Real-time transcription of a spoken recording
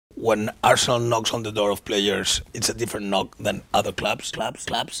when Arsenal knocks on the door of players, it's a different knock than other clubs.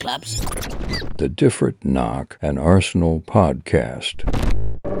 The Different Knock, an Arsenal podcast.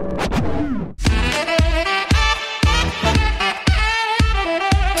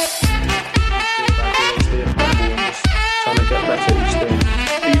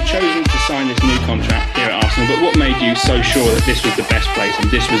 You've chosen to sign this new contract here at Arsenal, but what made you so sure that this was the best place and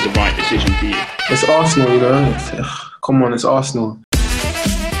this was the right decision for you? It's Arsenal, you know. Come on, it's Arsenal.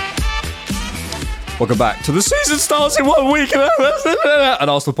 Welcome back to The Season Starts in 1 Week, an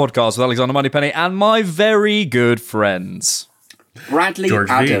Arsenal podcast with Alexander Moneypenny and my very good friends. Bradley George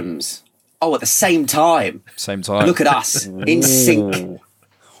Adams. Oh, at the same time. Same time. Look at us, in sync.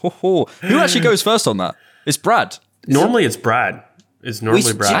 Who actually goes first on that? It's Brad. Normally it's Brad. It's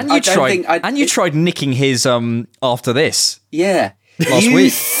normally Brad. And you tried nicking his after this. Yeah. Last you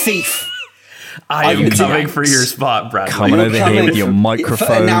week. thief. I am coming for your spot, Brad. Coming over here with your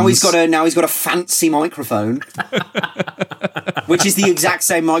microphone. Now he's got a fancy microphone, which is the exact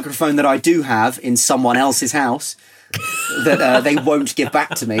same microphone that I do have in someone else's house that they won't give back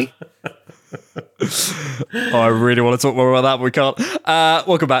to me. I really want to talk more about that, but we can't.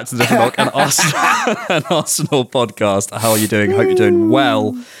 Welcome back to the Different Knock, an Arsenal podcast. How are you doing? Hope you're doing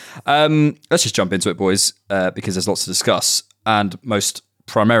well. Let's just jump into it, boys, because there's lots to discuss. And most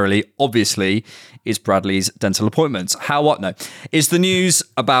primarily, obviously, is Bradley's dental appointments. Is the news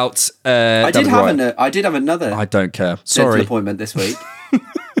about I did have another. I don't care. Dental Sorry. appointment this week.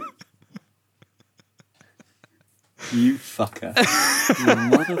 You fucker. You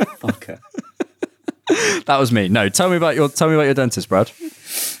motherfucker. That was me. No, tell me about your dentist, Brad.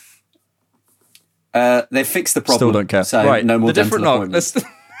 They fixed the problem. Still don't care. So right, no more the dental Different Knock. appointments.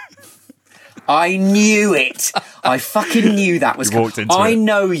 I knew it. I fucking knew that was coming. I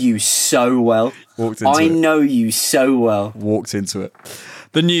know you so well. Walked into it.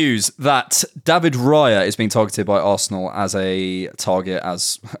 The news that David Raya is being targeted by Arsenal as a target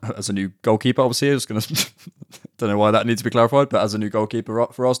as a new goalkeeper. Obviously, I was going to. Don't know why that needs to be clarified, but as a new goalkeeper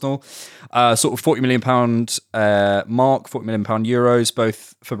for Arsenal, sort of £40 million mark, £40 million euros.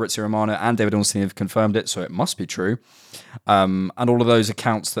 Both Fabrizio Romano and David Ornstein have confirmed it, so it must be true. And all of those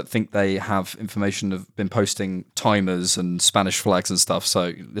accounts that think they have information have been posting timers and Spanish flags and stuff.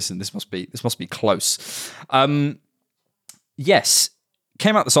 So listen, this must be close. Yes.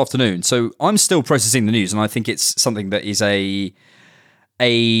 Came out this afternoon, so I'm still processing the news, and I think it's something that is a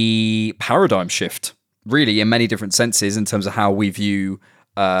paradigm shift, really, in many different senses in terms of how we view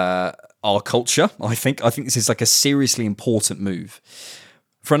our culture. I think this is like a seriously important move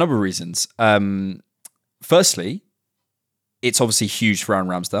for a number of reasons. Firstly, it's obviously huge for Aaron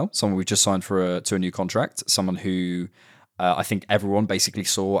Ramsdale, someone we just signed to a new contract, someone who I think everyone basically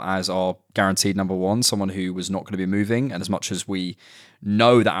saw as our guaranteed number one, someone who was not going to be moving. And as much as we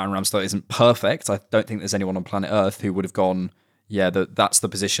know that Aaron Ramsdale isn't perfect, I don't think there's anyone on planet Earth who would have gone, that's the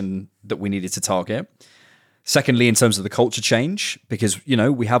position that we needed to target. Secondly, in terms of the culture change, because,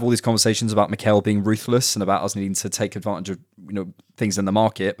 we have all these conversations about Mikel being ruthless and about us needing to take advantage of, things in the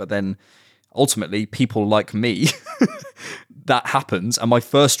market. But then ultimately, people like me, that happens. And my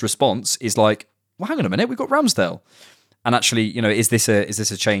first response is like, well, hang on a minute, we've got Ramsdale. And actually, is this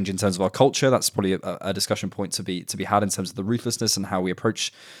a change in terms of our culture? That's probably a discussion point to be had in terms of the ruthlessness and how we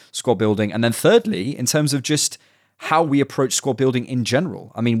approach squad building. And then thirdly, in terms of just how we approach squad building in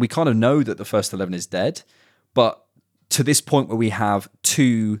general. I mean, we kind of know that the first 11 is dead, but to this point where we have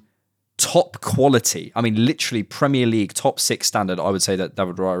two top quality, I mean, literally Premier League top 6 standard, I would say that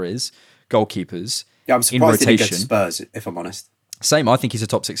David Raya is, goalkeepers. Yeah, I'm surprised he didn't go to Spurs, if I'm honest. Same, I think he's a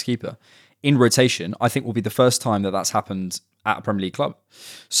top 6 keeper. In rotation, I think will be the first time that that's happened at a Premier League club.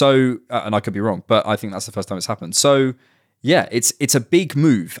 So, and I could be wrong, but I think that's the first time it's happened. So, yeah, it's a big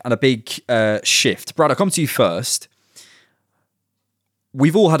move and a big shift. Brad, I'll come to you first.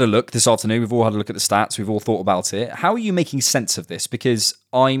 We've all had a look this afternoon. We've all had a look at the stats. We've all thought about it. How are you making sense of this? Because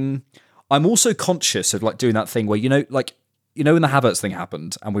I'm also conscious of like doing that thing where, when the Havertz thing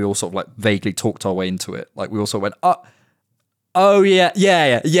happened and we all sort of like vaguely talked our way into it. Like we also went, oh, yeah.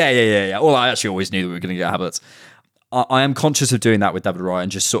 Well, I actually always knew that we were going to get Havertz. I am conscious of doing that with David Raya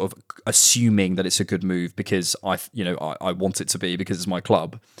and just sort of assuming that it's a good move because I want it to be because it's my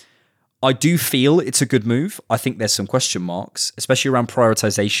club. I do feel it's a good move. I think there's some question marks, especially around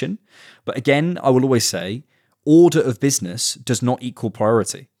prioritization. But again, I will always say, order of business does not equal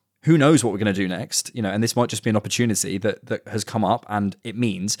priority. Who knows what we're going to do next? And this might just be an opportunity that has come up, and it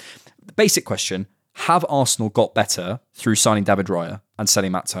means the basic question. Have Arsenal got better through signing David Raya and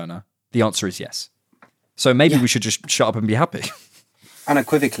selling Matt Turner? The answer is yes. So maybe we should just shut up and be happy.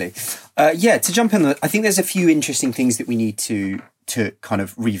 Unequivocally. To jump in, I think there's a few interesting things that we need to to kind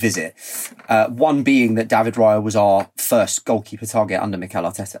of revisit. One being that David Raya was our first goalkeeper target under Mikel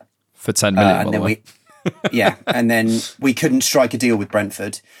Arteta. For 10 million, and then yeah, and then we couldn't strike a deal with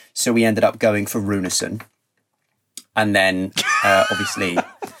Brentford, so we ended up going for Runarsson. And then, obviously,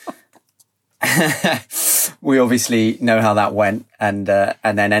 we obviously know how that went, and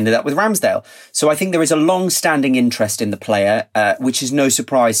then ended up with Ramsdale. So I think there is a long-standing interest in the player, which is no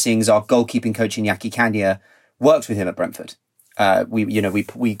surprise, seeing as our goalkeeping coach Iñaki Kanya worked with him at Brentford.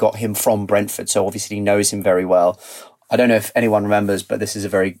 We got him from Brentford, so obviously he knows him very well. I don't know if anyone remembers, but this is a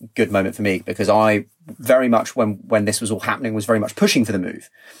very good moment for me because I very much, when this was all happening, was very much pushing for the move.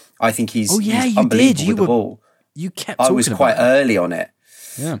 I think he's unbelievable with the ball. You kept I talking was about quite it. early on it.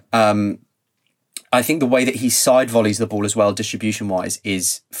 Yeah. I think the way that he side volleys the ball as well, distribution wise,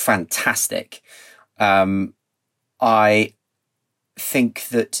 is fantastic. I think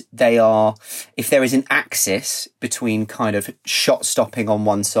that they are, if there is an axis between kind of shot stopping on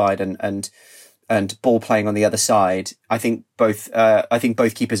one side and ball playing on the other side, I think both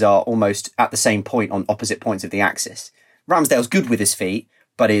keepers are almost at the same point on opposite points of the axis. Ramsdale's good with his feet,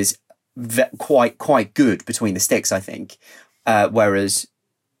 but is quite good between the sticks, I think. Whereas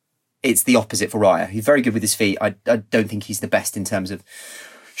it's the opposite for Raya. He's very good with his feet. I don't think he's the best in terms of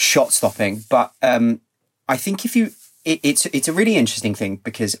shot stopping, but I think it's a really interesting thing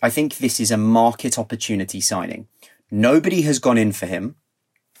because I think this is a market opportunity signing. Nobody has gone in for him.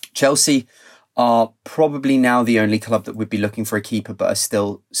 Chelsea are probably now the only club that would be looking for a keeper, but are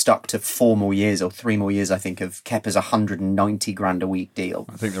still stuck to 4 more years or 3 more years, I think, of Kepa's 190 grand a week deal.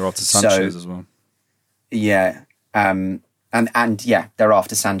 I think they're after Sanchez as well. Yeah. And yeah, they're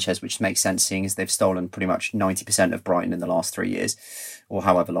after Sanchez, which makes sense seeing as they've stolen pretty much 90% of Brighton in the last 3 years or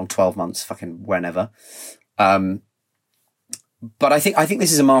however long, 12 months, fucking whenever. But I think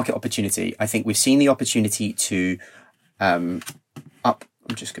this is a market opportunity. I think we've seen the opportunity to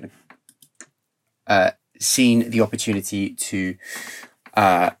seen the opportunity to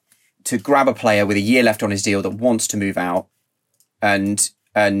grab a player with a year left on his deal that wants to move out, and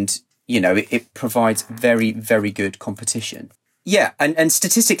it provides very, very good competition. Yeah, and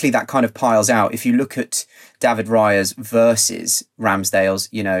statistically that kind of piles out. If you look at David Raya's versus Ramsdale's,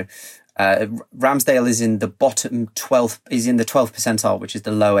 Ramsdale is in the bottom 12th, is in the 12th percentile, which is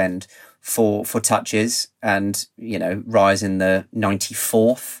the low end for touches, and Raya's in the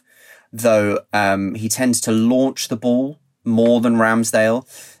 94th. Though he tends to launch the ball more than Ramsdale.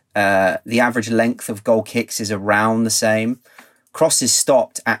 The average length of goal kicks is around the same. Crosses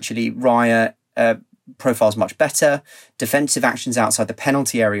stopped, actually, Raya profiles much better. Defensive actions outside the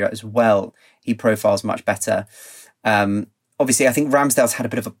penalty area as well, he profiles much better. Obviously, I think Ramsdale's had a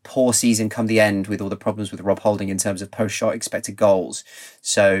bit of a poor season come the end with all the problems with Rob Holding in terms of post-shot expected goals.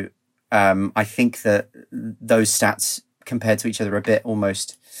 So I think that those stats compared to each other are a bit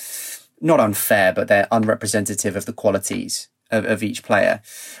almost not unfair, but they're unrepresentative of the qualities of each player.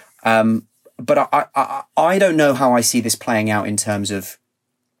 But I don't know how I see this playing out in terms of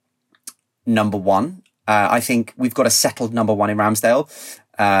number one. I think we've got a settled number one in Ramsdale.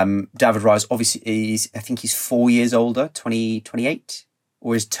 David Raya's obviously, I think he's 4 years older, 28,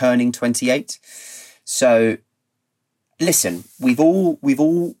 or is turning 28. So listen, we've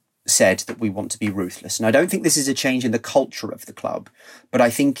all said that we want to be ruthless. And I don't think this is a change in the culture of the club, but I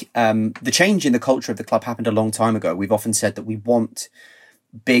think the change in the culture of the club happened a long time ago. We've often said that we want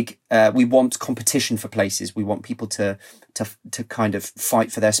we want competition for places. We want people to kind of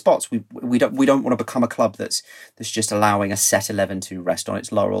fight for their spots. We don't want to become a club that's just allowing a set 11 to rest on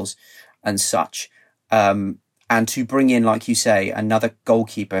its laurels and such. And to bring in, like you say, another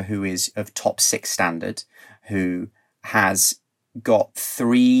goalkeeper who is of top 6 standard, who has got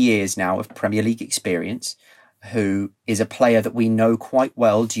 3 years now of Premier League experience, who is a player that we know quite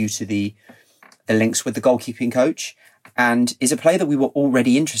well due to the links with the goalkeeping coach, and is a player that we were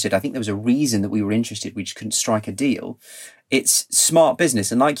already interested. I think there was a reason that we were interested. We just couldn't strike a deal. It's smart business.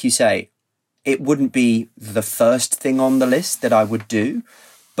 And like you say, it wouldn't be the first thing on the list that I would do.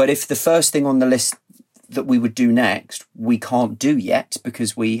 But if the first thing on the list that we would do next, we can't do yet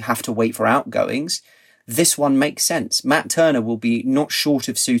because we have to wait for outgoings, this one makes sense. Matt Turner will be not short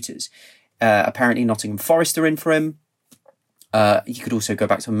of suitors. Apparently Nottingham Forest are in for him. You could also go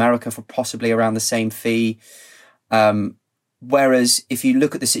back to America for possibly around the same fee. Whereas if you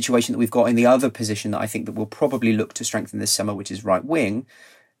look at the situation that we've got in the other position that I think that we'll probably look to strengthen this summer, which is right wing,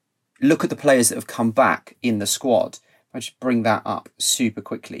 look at the players that have come back in the squad. I'll just bring that up super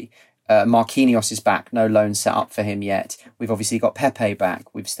quickly. Marquinhos is back, no loan set up for him yet. We've obviously got Pepe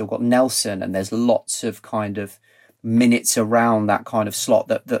back. We've still got Nelson, and there's lots of kind of minutes around that kind of slot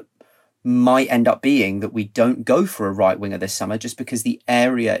that might end up being that we don't go for a right winger this summer just because the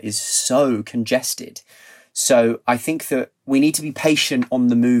area is so congested. So I think that we need to be patient on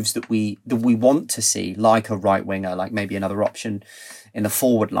the moves that we want to see, like a right winger, like maybe another option in the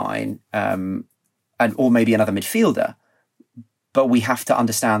forward line, or maybe another midfielder. But we have to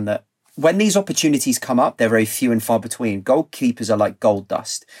understand that when these opportunities come up, they're very few and far between. Goalkeepers are like gold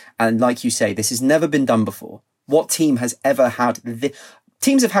dust. And like you say, this has never been done before. What team has ever had...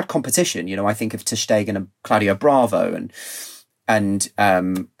 Teams have had competition. You know, I think of ter Stegen and Claudio Bravo and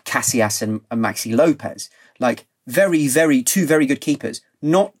Casillas and Maxi Lopez. Like, two very good keepers.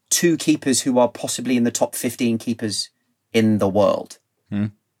 Not two keepers who are possibly in the top 15 keepers in the world.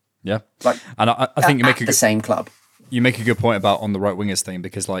 Yeah. Like, and I think you make the same club. You make a good point about on the right wingers thing,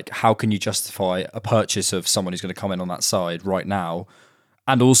 because like, how can you justify a purchase of someone who's going to come in on that side right now?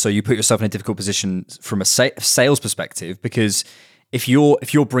 And also you put yourself in a difficult position from a sales perspective, because if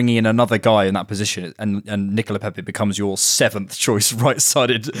you're bringing in another guy in that position and Nicola Pepe becomes your 7th choice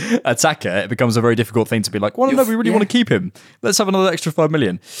right-sided attacker, it becomes a very difficult thing to be like, well, no, we really want to keep him. Let's have another extra 5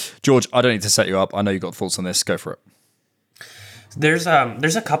 million. George, I don't need to set you up. I know you've got thoughts on this. Go for it. There's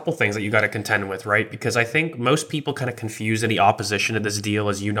a couple things that you got to contend with, right? Because I think most people kind of confuse any opposition to this deal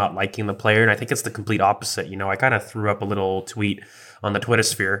as you not liking the player, and I think it's the complete opposite. You know, I kind of threw up a little tweet on the Twitter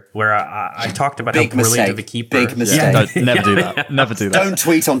sphere where I talked about how brilliant of a keeper. Big mistake. Yeah. Never do that. Never do that. Don't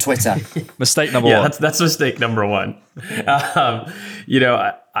tweet on Twitter. Mistake number one. That's mistake number one. You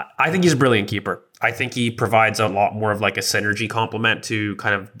know, I think he's a brilliant keeper. I think he provides a lot more of like a synergy complement to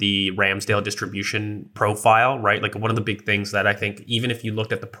kind of the Ramsdale distribution profile, right? Like one of the big things that I think, even if you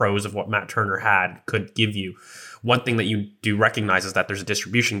looked at the pros of what Matt Turner had, could give you, one thing that you do recognize is that there's a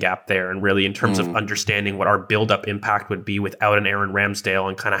distribution gap there. And really in terms of understanding what our build-up impact would be without an Aaron Ramsdale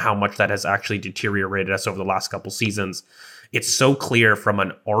and kind of how much that has actually deteriorated us over the last couple seasons, it's so clear from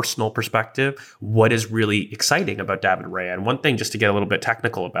an Arsenal perspective what is really exciting about David Raya. And one thing, just to get a little bit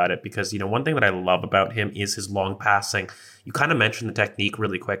technical about it, because, you know, one thing that I love about him is his long passing. You kind of mentioned the technique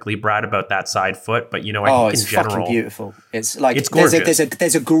really quickly, Brad, about that side foot, but, you know, I think in general, it's fucking beautiful. It's like, it's gorgeous.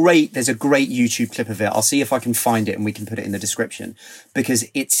 There's a great YouTube clip of it. I'll see if I can find it and we can put it in the description, because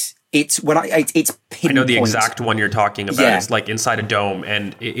it's pinpoint. I know the exact one you're talking about. Yeah. It's like inside a dome,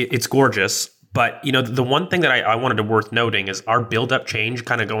 and it's gorgeous. But, you know, the one thing that I wanted to worth noting is our build-up change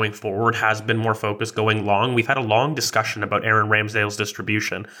kind of going forward has been more focused going long. We've had a long discussion about Aaron Ramsdale's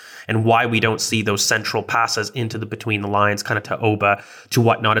distribution and why we don't see those central passes into the between the lines, kind of to Oba, to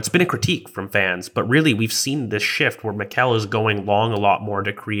whatnot. It's been a critique from fans, but really we've seen this shift where Mikel is going long a lot more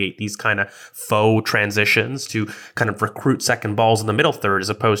to create these kind of faux transitions, to kind of recruit second balls in the middle third as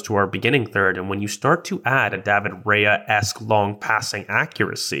opposed to our beginning third. And when you start to add a David Raya-esque long passing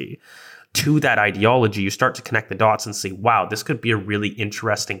accuracy to that ideology, you start to connect the dots and say, wow, this could be a really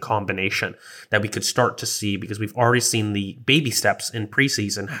interesting combination that we could start to see, because we've already seen the baby steps in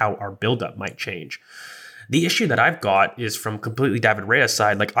preseason how our buildup might change. The issue that I've got is from completely David Raya's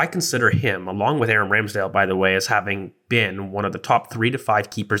side. Like, I consider him, along with Aaron Ramsdale, by the way, as having been one of the top 3 to 5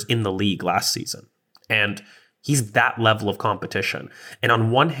 keepers in the league last season. And he's that level of competition. And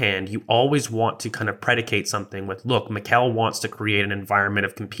on one hand, you always want to kind of predicate something with, look, Mikel wants to create an environment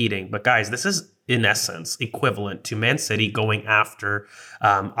of competing. But guys, this is in essence equivalent to Man City going after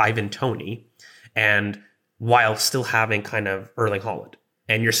Ivan Toney, and while still having kind of Erling Haaland.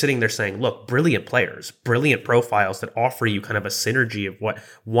 And you're sitting there saying, look, brilliant players, brilliant profiles that offer you kind of a synergy of what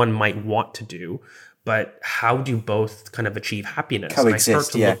one might want to do. But how do both kind of achieve happiness? Coexist, and I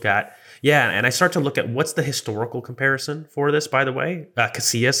start to look at and I start to look at what's the historical comparison for this, by the way.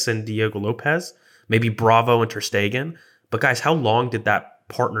 Casillas and Diego Lopez, maybe Bravo and ter Stegen. But guys, how long did that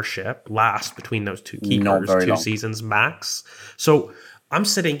partnership last between those two keepers? Not very 2 long. seasons max. So I'm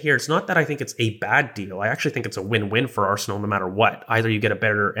sitting here. It's not that I think it's a bad deal. I actually think it's a win-win for Arsenal no matter what. Either you get a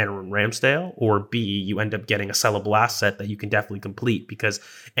better Aaron Ramsdale, or B, you end up getting a sellable asset that you can definitely complete, because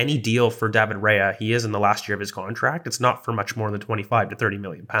any deal for David Raya, he is in the last year of his contract. It's not for much more than 25 to 30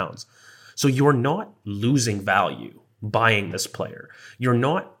 million pounds. So you're not losing value buying this player. You're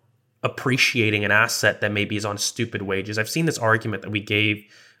not appreciating an asset that maybe is on stupid wages. I've seen this argument that we gave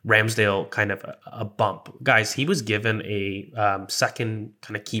Ramsdale kind of a bump. Guys, he was given a second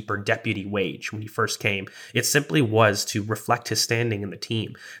kind of keeper deputy wage when he first came. It simply was to reflect his standing in the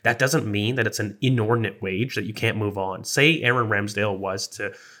team. That doesn't mean that it's an inordinate wage that you can't move on. Say Aaron Ramsdale was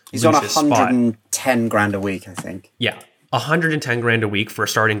to He's on 110 grand a week, I think. Yeah. 110 grand a week for a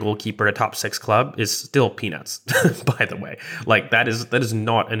starting goalkeeper at a top 6 club is still peanuts, by the way. Like, that is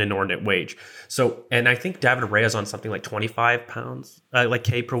not an inordinate wage. So, and I think David Raya is on something like 25 pounds, like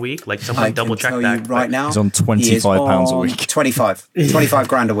K per week. Like, someone double check that. Right now, he's on £25 a week. 25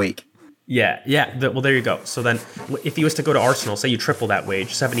 grand a week. Yeah. Well, there you go. So then if he was to go to Arsenal, say you triple that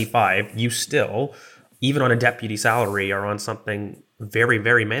wage, 75, you still, even on a deputy salary, are on something very,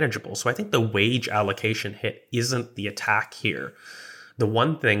 very manageable. So I think the wage allocation hit isn't the attack here. The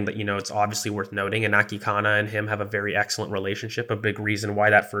one thing that, it's obviously worth noting, Inaki Kana and him have a very excellent relationship. A big reason why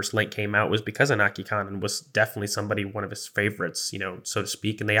that first link came out was because Inaki Kana was definitely one of his favorites, so to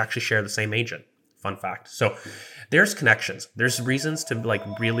speak, and they actually share the same agent. Fun fact. So there's connections. There's reasons to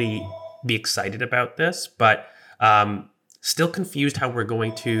really be excited about this, but still confused how we're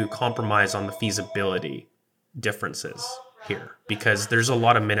going to compromise on the feasibility differences here, because there's a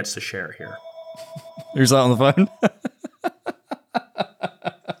lot of minutes to share here. Who's that on the phone?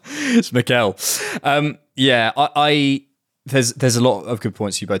 It's Mikel. There's a lot of good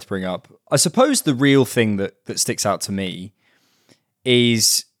points you both bring up. I suppose the real thing that sticks out to me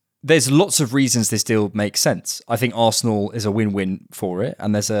is there's lots of reasons this deal makes sense. I think Arsenal is a win-win for it,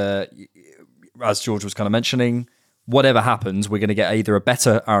 and as George was kind of mentioning, whatever happens, we're going to get either a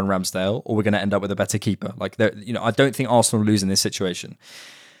better Aaron Ramsdale or we're going to end up with a better keeper. I don't think Arsenal lose in this situation.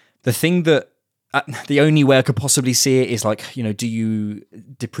 The thing that the only way I could possibly see it is do you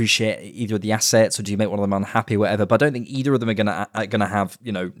depreciate either of the assets or do you make one of them unhappy, whatever? But I don't think either of them are gonna have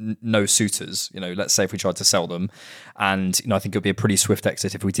no suitors. Let's say if we tried to sell them, and I think it would be a pretty swift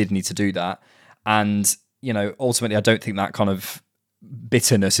exit if we did need to do that. And ultimately, I don't think that kind of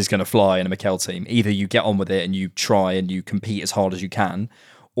bitterness is going to fly in a Mikel team. Either you get on with it and you try and you compete as hard as you can,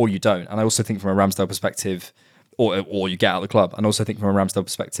 or you don't. And I also think from a Ramsdale perspective, or you get out of the club. And also think from a Ramsdale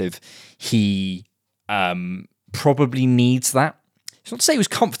perspective, he probably needs that. It's not to say he was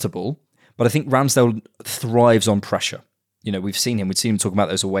comfortable, but I think Ramsdale thrives on pressure. We've seen him talk about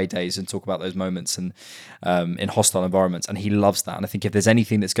those away days and talk about those moments and in hostile environments, and he loves that. And I think if there's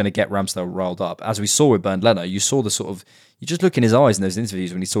anything that's going to get Ramsdale riled up, as we saw with Bernd Leno, you saw you just look in his eyes in those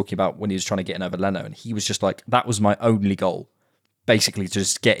interviews when he's talking about when he was trying to get in over Leno, and he was just like, that was my only goal. Basically,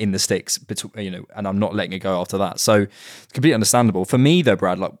 just get in the sticks, and I'm not letting it go after that. So it's completely understandable. For me, though,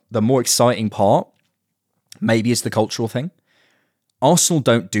 Brad, the more exciting part maybe is the cultural thing. Arsenal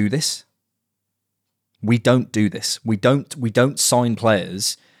don't do this. We don't do this. We don't sign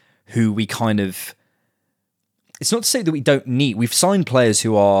players who we kind of. It's not to say that we don't need. We've signed players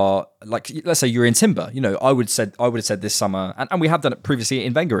who are let's say you're in Timber. I would have said this summer, and we have done it previously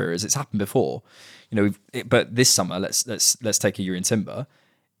in Wenger eras. It's happened before. But this summer, let's take a year in Timber.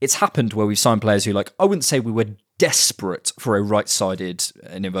 It's happened where we've signed players who I wouldn't say we were desperate for a right-sided,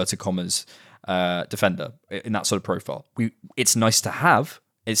 in inverted commas, defender in that sort of profile. It's nice to have.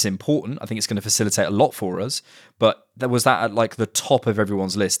 It's important. I think it's going to facilitate a lot for us. But there was that at the top of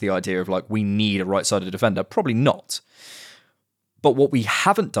everyone's list, the idea of we need a right-sided defender. Probably not. But what we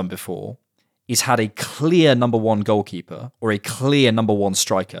haven't done before is had a clear number one goalkeeper or a clear number one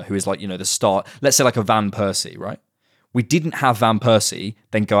striker who is the start. Let's say a Van Persie, right? We didn't have Van Persie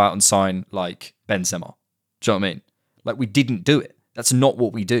then go out and sign Benzema. Do you know what I mean? We didn't do it. That's not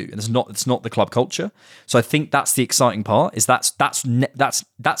what we do, and it's not the club culture. So I think that's the exciting part. Is that's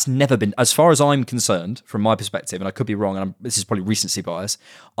never been, as far as I'm concerned, from my perspective, and I could be wrong. And this is probably recency bias.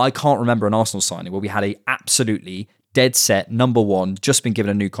 I can't remember an Arsenal signing where we had a absolutely dead set number one, just been given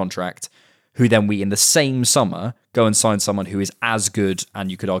a new contract, who then we in the same summer go and sign someone who is as good and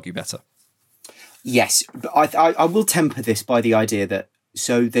you could argue better. Yes, but I will temper this by the idea that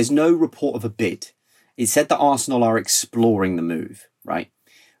so there's no report of a bid. It said that Arsenal are exploring the move, right?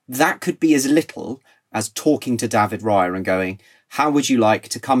 That could be as little as talking to David Raya and going, how would you like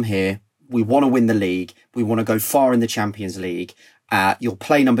to come here? We want to win the league. We want to go far in the Champions League. You'll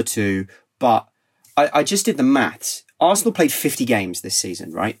play number 2. But I just did the maths. Arsenal played 50 games this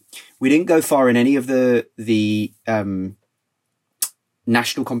season, right? We didn't go far in any of the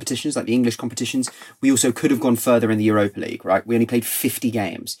national competitions, like the English competitions. We also could have gone further in the Europa League, right? We only played 50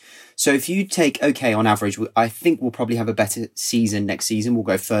 games. So if you take, on average, I think we'll probably have a better season next season. We'll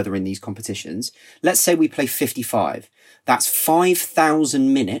go further in these competitions. Let's say we play 55. That's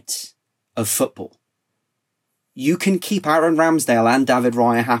 5,000 minutes of football. You can keep Aaron Ramsdale and David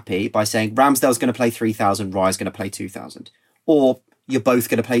Raya happy by saying Ramsdale's going to play 3,000, Raya's going to play 2,000. Or you're both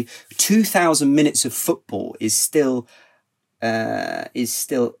going to play 2,000 minutes of football is still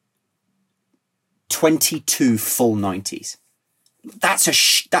 22 full 90s.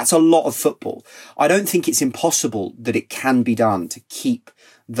 That's a lot of football. I don't think it's impossible that it can be done to keep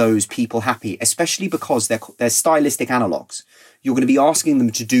those people happy, especially because they're stylistic analogues. You're going to be asking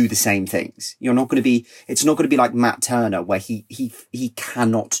them to do the same things. It's not going to be like Matt Turner where he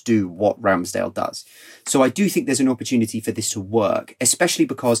cannot do what Ramsdale does. So I do think there's an opportunity for this to work, especially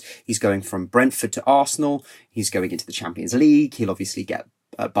because he's going from Brentford to Arsenal. He's going into the Champions League. He'll obviously get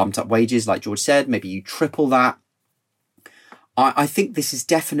bumped up wages, like George said. Maybe you triple that. I think this is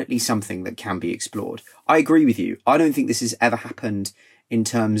definitely something that can be explored. I agree with you. I don't think this has ever happened in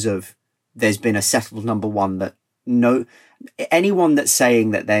terms of there's been a settled number one that anyone that's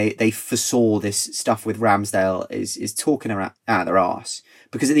saying that they foresaw this stuff with Ramsdale is talking out their arse.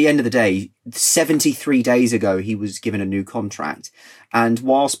 Because at the end of the day, 73 days ago, he was given a new contract. And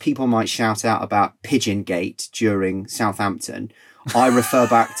whilst people might shout out about Pigeon Gate during Southampton, I refer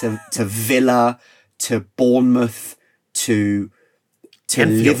back to Villa, to Bournemouth, to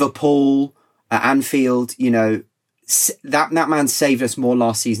Liverpool, Anfield. You know, that man saved us more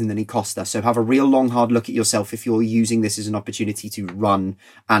last season than he cost us. So have a real long, hard look at yourself if you're using this as an opportunity to run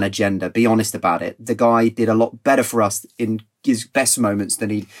an agenda. Be honest about it. The guy did a lot better for us in his best moments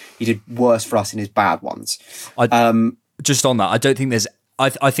than he did worse for us in his bad ones. Just on that, I don't think there's...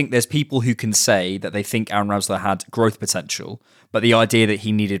 I think there's people who can say that they think Aaron Ramsdale had growth potential, but the idea that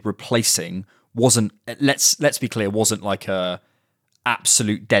he needed replacing wasn't, let's be clear, wasn't like a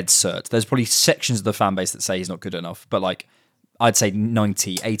absolute dead cert. There's probably sections of the fan base that say he's not good enough, but like I'd say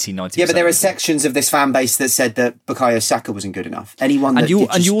 90. Yeah, but there are sections of this fan base that said that Bukayo Saka wasn't good enough. Anyone that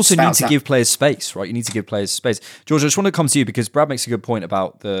and you also need to give players space, right? You need to give players space. George, I just want to come to you because Brad makes a good point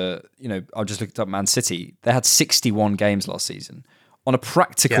about I just looked up Man City. They had 61 games last season. On a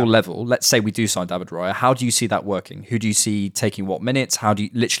practical level, let's say we do sign David Raya, how do you see that working? Who do you see taking what minutes? How do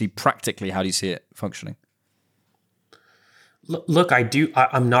you see it functioning? Look,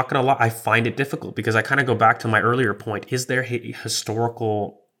 I'm not going to lie. I find it difficult because I kind of go back to my earlier point. Is there a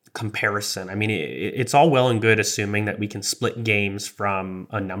historical comparison? I mean, it's all well and good assuming that we can split games from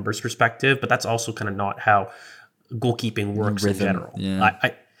a numbers perspective, but that's also kind of not how goalkeeping works in general. Yeah.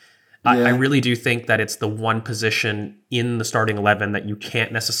 I really do think that it's the one position in the starting 11 that you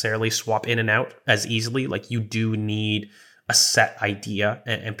can't necessarily swap in and out as easily. Like you do need a set idea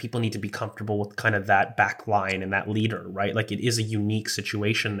and people need to be comfortable with kind of that back line and that leader, right? Like it is a unique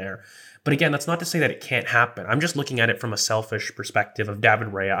situation there. But again, that's not to say that it can't happen. I'm just looking at it from a selfish perspective of David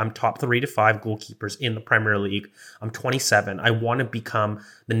Raya. I'm top 3 to 5 goalkeepers in the Premier League. I'm 27. I want to become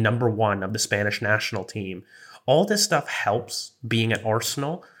the number 1 of the Spanish national team. All this stuff helps being at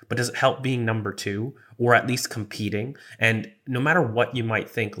Arsenal, but does it help being number 2 or at least competing? And no matter what you might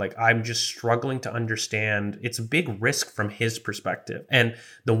think, like I'm just struggling to understand, it's a big risk from his perspective. And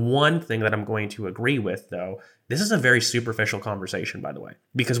the one thing that I'm going to agree with though, this is a very superficial conversation, by the way,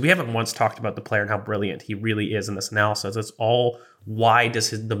 because we haven't once talked about the player and how brilliant he really is in this analysis. It's all, why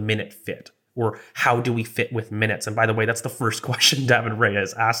does the minute fit? Or how do we fit with minutes? And by the way, that's the first question David Raya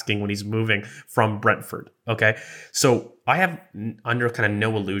is asking when he's moving from Brentford. Okay. So I have under kind of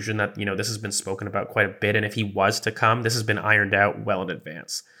no illusion that, this has been spoken about quite a bit. And if he was to come, this has been ironed out well in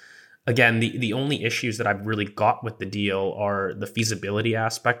advance. Again, the only issues that I've really got with the deal are the feasibility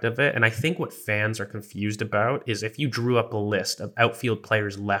aspect of it. And I think what fans are confused about is if you drew up a list of outfield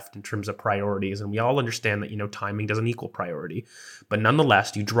players left in terms of priorities, and we all understand that, timing doesn't equal priority, but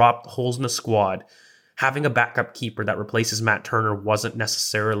nonetheless, you drop holes in the squad, having a backup keeper that replaces Matt Turner wasn't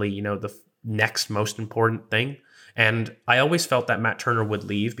necessarily, the next most important thing. And I always felt that Matt Turner would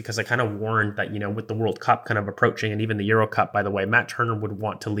leave because I kind of warned that, with the World Cup kind of approaching and even the Euro Cup, by the way, Matt Turner would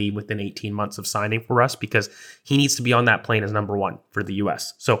want to leave within 18 months of signing for us because he needs to be on that plane as number 1 for the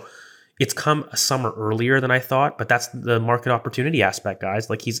US. So it's come a summer earlier than I thought, but that's the market opportunity aspect, guys.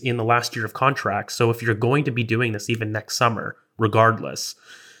 Like he's in the last year of contract. So if you're going to be doing this even next summer, regardless,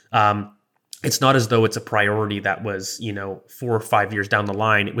 it's not as though it's a priority that was, 4 or 5 years down the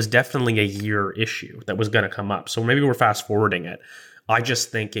line. It was definitely a year issue that was going to come up. So maybe we're fast forwarding it. I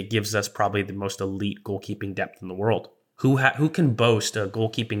just think it gives us probably the most elite goalkeeping depth in the world. Who can boast a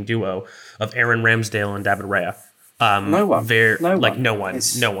goalkeeping duo of Aaron Ramsdale and David Raya? No one.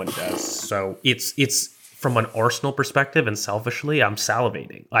 No one does. So it's from an Arsenal perspective and selfishly, I'm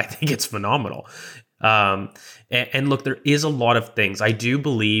salivating. I think it's phenomenal. And look, there is a lot of things. I do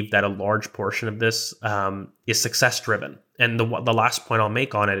believe that a large portion of this is success driven. And the last point I'll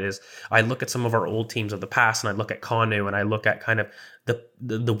make on it is I look at some of our old teams of the past and I look at Kanu and I look at kind of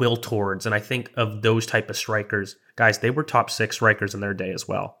the Will Tords and I think of those type of strikers. Guys, they were top 6 strikers in their day as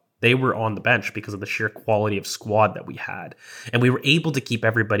well. They were on the bench because of the sheer quality of squad that we had. And we were able to keep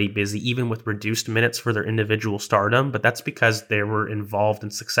everybody busy, even with reduced minutes for their individual stardom. But that's because they were involved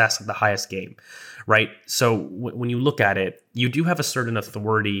in success at the highest game, right? So when you look at it, you do have a certain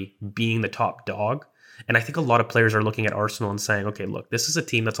authority being the top dog. And I think a lot of players are looking at Arsenal and saying, okay, look, this is a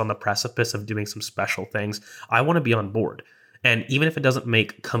team that's on the precipice of doing some special things. I want to be on board. And even if it doesn't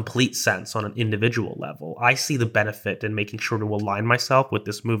make complete sense on an individual level, I see the benefit in making sure to align myself with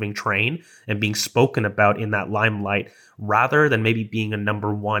this moving train and being spoken about in that limelight, rather than maybe being a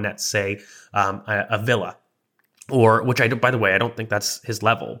number one at, say, a Villa. Or, which by the way, I don't think that's his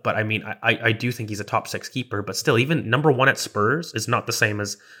level, but I mean, I do think he's a top 6 keeper, but still, even number one at Spurs is not the same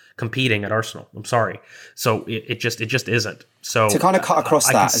as competing at Arsenal. I'm sorry. So it just isn't. So to kind of cut across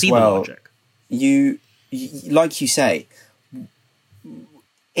I that can as see well, the logic. You, like you say,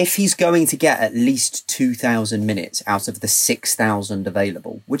 if he's going to get at least 2,000 minutes out of the 6,000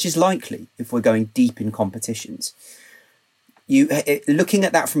 available, which is likely if we're going deep in competitions, looking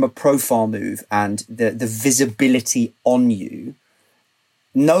at that from a profile move and the visibility on you,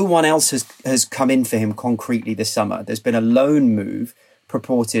 no one else has come in for him concretely this summer. There's been a loan move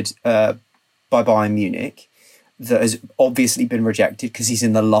purported by Bayern Munich that has obviously been rejected because he's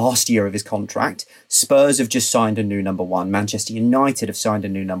in the last year of his contract. Spurs have just signed a new number one. Manchester United have signed a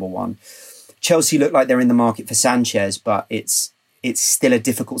new number one. Chelsea look like they're in the market for Sanchez, but it's still a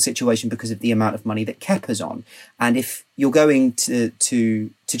difficult situation because of the amount of money that Kepa's on. And if you're going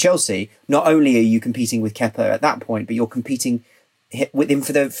to Chelsea, not only are you competing with Kepa at that point, but you're competing with him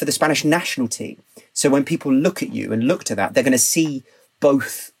for the Spanish national team. So when people look at you and look to that, they're going to see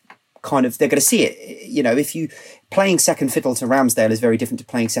both. They're going to see it. You know, if you playing second fiddle to Ramsdale is very different to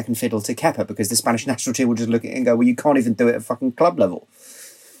playing second fiddle to Kepa, because the Spanish national team will just look at it and go, well, you can't even do it at fucking club level.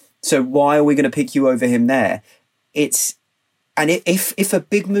 So why are we going to pick you over him there? If a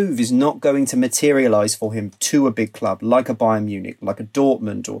big move is not going to materialise for him to a big club, like a Bayern Munich, like a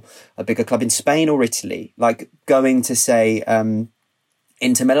Dortmund, or a bigger club in Spain or Italy, like going to, say,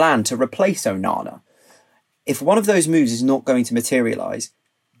 Inter Milan to replace Onana, if one of those moves is not going to materialise,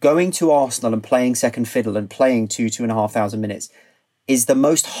 going to Arsenal and playing second fiddle and playing 2,500 minutes is the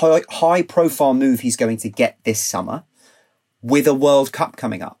most high profile move he's going to get this summer, with a World Cup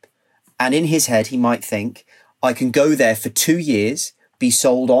coming up. And in his head, he might think, I can go there for 2 years, be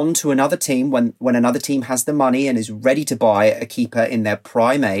sold on to another team when another team has the money and is ready to buy a keeper in their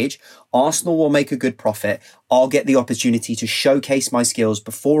prime age. Arsenal will make a good profit. I'll get the opportunity to showcase my skills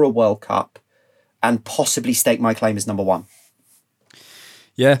before a World Cup and possibly stake my claim as number one.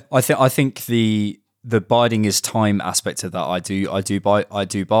 Yeah, I think the biding his time aspect of that I do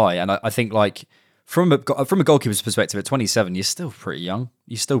buy, and I think, like, from a goalkeeper's perspective, at 27, you're still pretty young.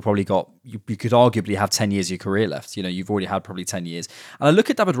 You still probably you could arguably have 10 years of your career left. You know, you've already had probably 10 years. And I look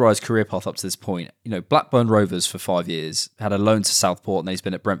at David Raya's career path up to this point. You know, Blackburn Rovers for 5 years, had a loan to Southport, and he's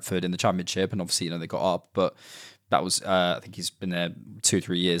been at Brentford in the Championship, and obviously, you know, they got up, but that was I think he's been there 2 or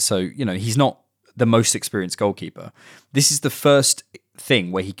 3 years. So, you know, he's not the most experienced goalkeeper. This is the first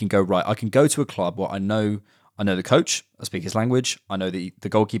thing where he can go, right, I can go to a club where I know the coach, I speak his language, I know the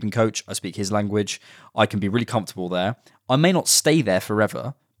goalkeeping coach, I speak his language, I can be really comfortable there. I may not stay there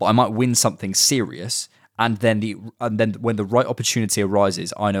forever, but I might win something serious, and then when the right opportunity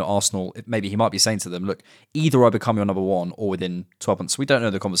arises, I know Arsenal, maybe he might be saying to them, look, either I become your number one or within 12 months. We don't know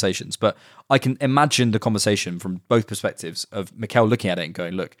the conversations, but I can imagine the conversation from both perspectives of Mikel looking at it and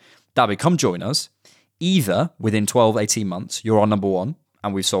going, look, David, come join us. Either within 12, 18 months, you're our number one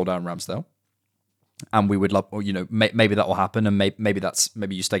and we've sold down Ramsdale. And we would love, or, you know, maybe that will happen, and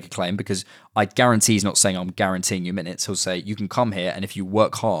maybe you stake a claim, because I guarantee he's not saying I'm guaranteeing you minutes. He'll say you can come here, and if you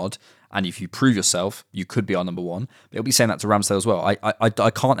work hard and if you prove yourself, you could be our number one. But he'll be saying that to Ramsdale as well.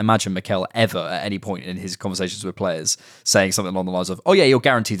 I can't imagine Mikel ever at any point in his conversations with players saying something along the lines of, oh yeah, you're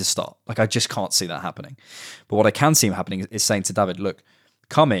guaranteed to start. Like, I just can't see that happening. But what I can see him happening is saying to David, look,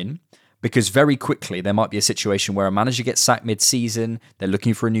 come in. Because very quickly there might be a situation where a manager gets sacked mid-season, they're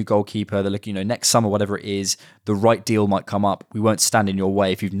looking for a new goalkeeper, they're looking, you know, next summer, whatever it is, the right deal might come up. We won't stand in your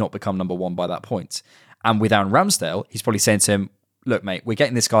way if you've not become number one by that point. And with Aaron Ramsdale, he's probably saying to him, look, mate, we're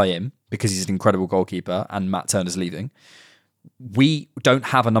getting this guy in because he's an incredible goalkeeper and Matt Turner's leaving. We don't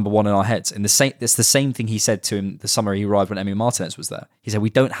have a number one in our heads. And it's the same thing he said to him the summer he arrived when Emi Martinez was there. He said, we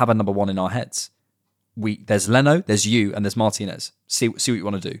don't have a number one in our heads. There's Leno, there's you, and there's Martinez. See what you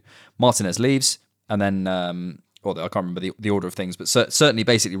want to do. Martinez leaves, and then, I can't remember the order of things, but certainly,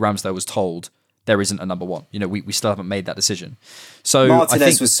 basically, Ramsdale was told there isn't a number one. You know, we still haven't made that decision. So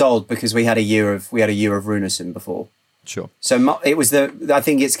Martinez was sold because we had a year of Runarsson before. Sure. So it was I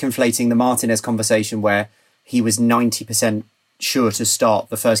think it's conflating the Martinez conversation where he was 90% sure to start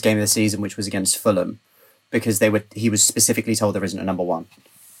the first game of the season, which was against Fulham, because he was specifically told there isn't a number one.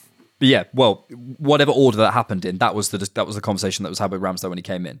 But yeah, well, whatever order that happened in, that was the conversation that was had with Ramsdale when he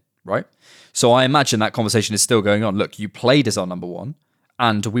came in, right? So I imagine that conversation is still going on. Look, you played as our number one,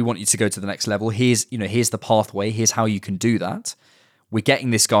 and we want you to go to the next level. Here's the pathway. Here's how you can do that. we're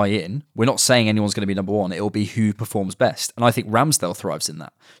getting this guy in. We're not saying anyone's going to be number one. It'll be who performs best. And I think Ramsdale thrives in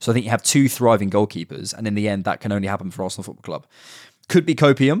that. So I think you have two thriving goalkeepers, and in the end, that can only happen for Arsenal Football Club. Could be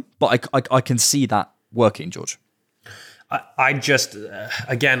copium, but I can see that working, George. I just,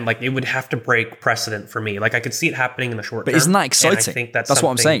 again, like, it would have to break precedent for me. Like, I could see it happening in the short term. But isn't that exciting? I think that's what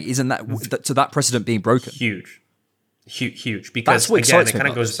I'm saying. Isn't that, to that precedent being broken? Huge. Because, again, it kind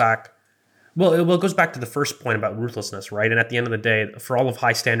of goes back. Well, it goes back to the first point about ruthlessness, right? And at the end of the day, for all of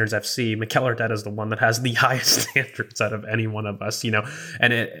High Standards FC, Mikel Arteta is the one that has the highest standards out of any one of us, you know?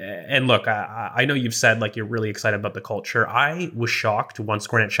 And look, I know you've said, like, you're really excited about the culture. I was shocked once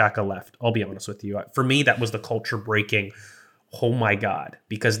Granit Xhaka left. I'll be honest with you. For me, that was the culture breaking. Oh my God,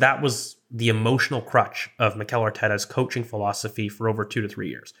 because that was the emotional crutch of Mikel Arteta's coaching philosophy for over 2 to 3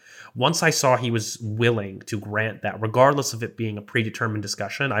 years. Once I saw he was willing to grant that, regardless of it being a predetermined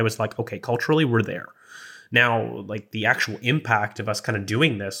discussion, I was like, okay, culturally, we're there. Now, like, the actual impact of us kind of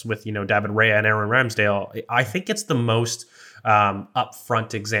doing this with, you know, David Raya and Aaron Ramsdale, I think it's the most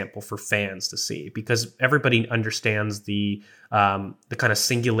upfront example for fans to see, because everybody understands the kind of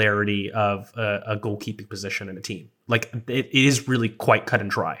singularity of a goalkeeping position in a team. Like, it is really quite cut and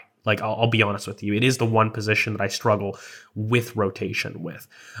dry. Like, I'll be honest with you. It is the one position that I struggle with rotation with.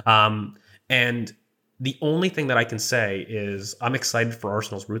 And the only thing that I can say is I'm excited for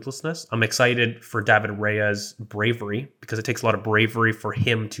Arsenal's ruthlessness. I'm excited for David Raya's bravery, because it takes a lot of bravery for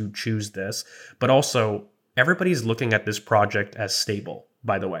him to choose this. But also, everybody's looking at this project as stable,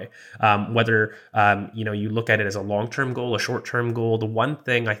 by the way. Whether you look at it as a long-term goal, a short-term goal, the one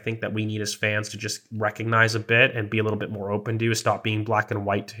thing I think that we need as fans to just recognize a bit and be a little bit more open to is stop being black and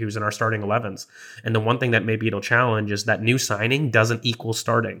white to who's in our starting 11s. And the one thing that maybe it'll challenge is that new signing doesn't equal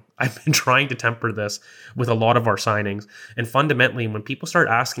starting. I've been trying to temper this with a lot of our signings. And fundamentally, when people start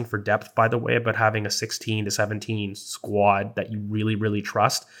asking for depth, by the way, about having a 16 to 17 squad that you really, really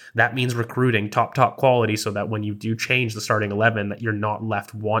trust, that means recruiting top quality, so that when you do change the starting 11, that you're not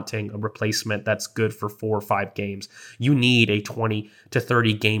left wanting a replacement that's good for 4 or 5 games. You need a 20 to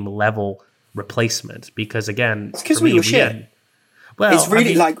 30 game level replacement, because again, it's because we were shit. Well, it's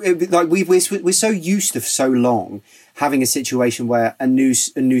really we're so used to for so long having a situation where a new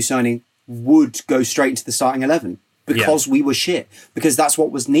signing would go straight into the starting 11 because we were shit, because that's what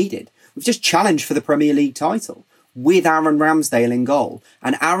was needed. We've just challenged for the Premier League title with Aaron Ramsdale in goal.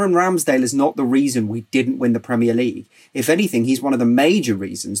 And Aaron Ramsdale is not the reason we didn't win the Premier League. If anything, he's one of the major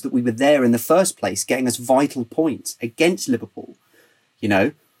reasons that we were there in the first place, getting us vital points against Liverpool. You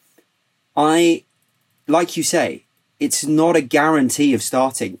know, like you say, it's not a guarantee of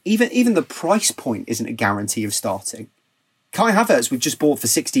starting. Even the price point isn't a guarantee of starting. Kai Havertz we've just bought for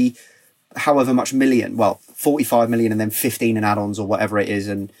 60 however much million, 45 million and then 15 in add-ons or whatever it is,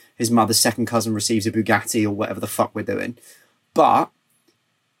 and his mother's second cousin receives a Bugatti or whatever the fuck we're doing. But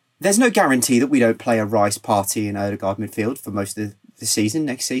there's no guarantee that we don't play a Rice, Partey and Odegaard midfield for most of the season,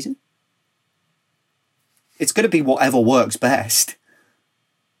 next season. It's going to be whatever works best.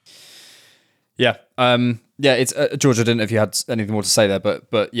 Yeah. It's George, I didn't know if you had anything more to say there,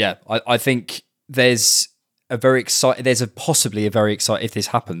 but yeah, I think there's possibly a very exciting, if this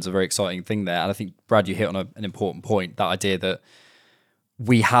happens, a very exciting thing there. And I think, Brad, you hit on an important point, that idea that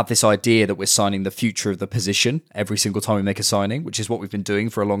we have this idea that we're signing the future of the position every single time we make a signing, which is what we've been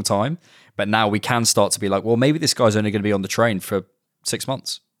doing for a long time. But now we can start to be like, well, maybe this guy's only going to be on the train for 6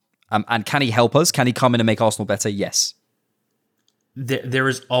 months. And can he help us? Can he come in and make Arsenal better? Yes.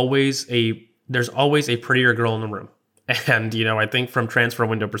 There's always a prettier girl in the room. And, I think from transfer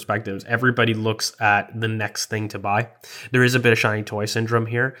window perspectives, everybody looks at the next thing to buy. There is a bit of shiny toy syndrome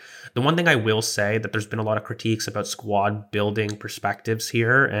here. The one thing I will say, that there's been a lot of critiques about squad building perspectives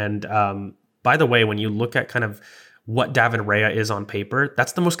here. And by the way, when you look at kind of what David Raya is on paper,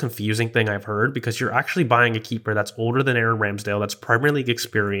 that's the most confusing thing I've heard, because you're actually buying a keeper that's older than Aaron Ramsdale, that's Premier League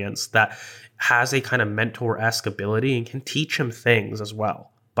experience, that has a kind of mentor-esque ability and can teach him things as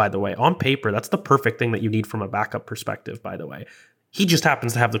well. By the way, on paper, that's the perfect thing that you need from a backup perspective, by the way. He just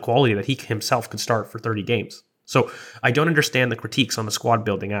happens to have the quality that he himself could start for 30 games. So I don't understand the critiques on the squad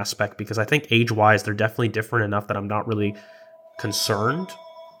building aspect, because I think age-wise, they're definitely different enough that I'm not really concerned.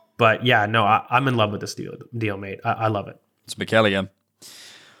 But yeah, no, I'm in love with this deal, mate. I love it. It's Mikel again.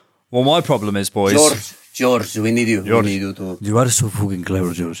 Well, my problem is, boys... George, we need you. George, we need you to... You are so fucking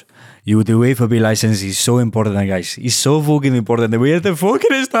clever, George. The UEFA B license is so important, guys. It's so fucking important. We are the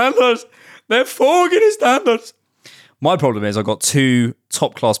fucking standards. They're fucking standards. My problem is I've got 2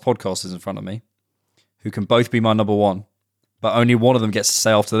 top-class podcasters in front of me who can both be my number one, but only one of them gets to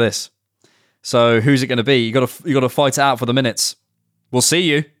say after this. So who's it going to be? You got to fight it out for the minutes. We'll see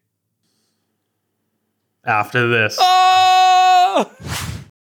you after this. Oh! No!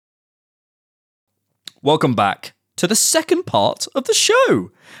 Welcome back to the second part of the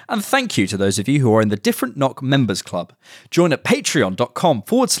show. And thank you to those of you who are in the Different Knock Members Club. Join at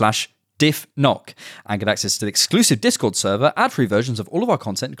patreon.com/diffknock and get access to the exclusive Discord server, ad-free versions of all of our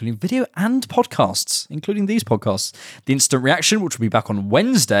content, including video and podcasts, including these podcasts. The Instant Reaction, which will be back on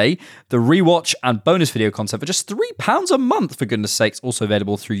Wednesday. The rewatch and bonus video content for just £3 a month, for goodness sakes. Also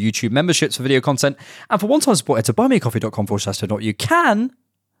available through YouTube memberships for video content. And for one-time support, head to buymeacoffee.com/diffknock. You can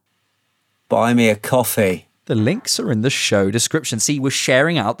Buy me a coffee. The links are in the show description. See, we're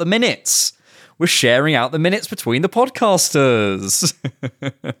sharing out the minutes. We're sharing out the minutes between the podcasters.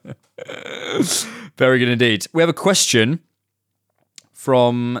 Very good indeed. We have a question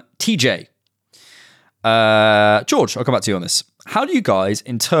from TJ. George, I'll come back to you on this. How do you guys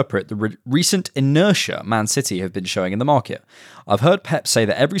interpret the recent inertia Man City have been showing in the market? I've heard Pep say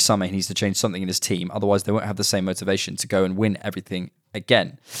that every summer he needs to change something in his team, otherwise they won't have the same motivation to go and win everything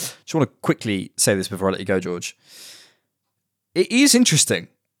again. Just want to quickly say this before I let you go, George. It is interesting.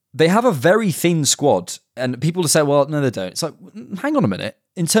 They have a very thin squad, and people say, well, no, they don't. It's like, hang on a minute.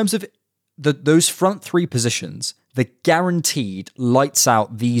 In terms of those front three positions, the guaranteed lights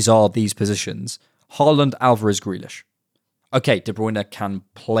out, these are these positions. Haaland, Alvarez, Grealish. Okay, De Bruyne can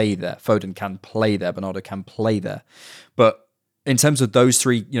play there. Foden can play there. Bernardo can play there. But in terms of those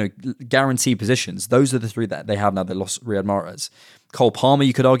three, guaranteed positions, those are the three that they have now. They lost Riyad Mahrez. Cole Palmer,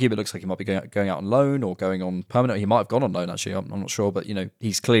 you could argue, but it looks like he might be going out on loan or going on permanent. He might have gone on loan, actually. I'm not sure. But,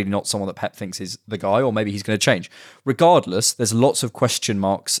 he's clearly not someone that Pep thinks is the guy, or maybe he's going to change. Regardless, there's lots of question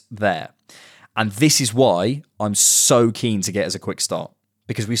marks there. And this is why I'm so keen to get as a quick start.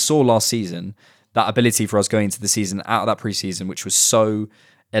 Because we saw last season that ability for us going into the season out of that preseason, which was so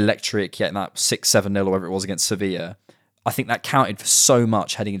electric, getting that 6-7-0 or whatever it was against Sevilla. I think that counted for so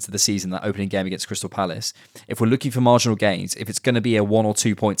much heading into the season, that opening game against Crystal Palace. If we're looking for marginal gains, if it's going to be a 1 or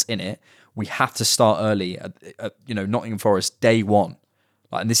 2 points in it, we have to start early at Nottingham Forest day one.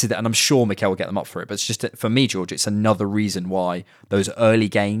 And this is, and I'm sure Mikel will get them up for it. But it's just, for me, George, it's another reason why those early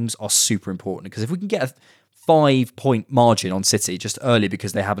games are super important. Because if we can get a 5-point margin on City just early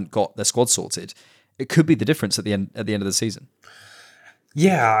because they haven't got their squad sorted, it could be the difference at the end of the season.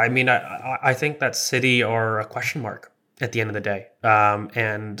 Yeah, I mean, I think that City are a question mark at the end of the day.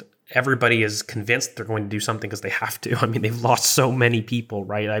 And everybody is convinced they're going to do something because they have to. I mean, they've lost so many people,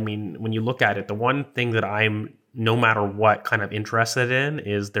 right? I mean, when you look at it, the one thing that I'm, no matter what, kind of interested in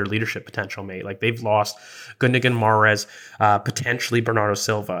is their leadership potential, mate. Like, they've lost Gundogan, Mahrez, potentially Bernardo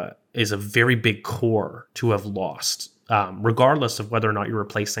Silva is a very big core to have lost. Regardless of whether or not you're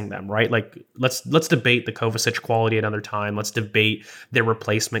replacing them, right? Like, let's debate the Kovacic quality another time. Let's debate their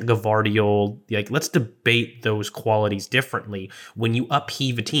replacement, Gvardiol. Like, let's debate those qualities differently when you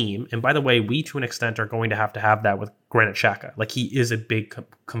upheave a team. And by the way, we to an extent are going to have that with Granit Xhaka. Like, he is a big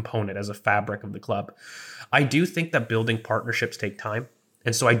component as a fabric of the club. I do think that building partnerships take time.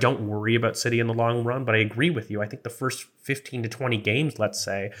 And so I don't worry about City in the long run, but I agree with you. I think the first 15 to 20 games, let's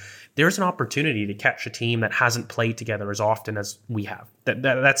say, there's an opportunity to catch a team that hasn't played together as often as we have.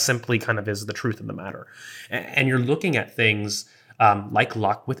 That simply kind of is the truth of the matter. And you're looking at things like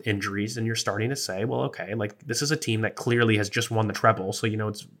luck with injuries, and you're starting to say, well, okay, like, this is a team that clearly has just won the treble. So,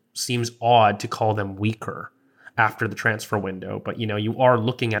 it seems odd to call them weaker after the transfer window. But, you are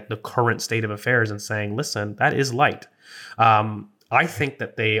looking at the current state of affairs and saying, listen, that is light. I think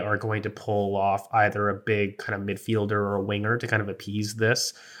that they are going to pull off either a big kind of midfielder or a winger to kind of appease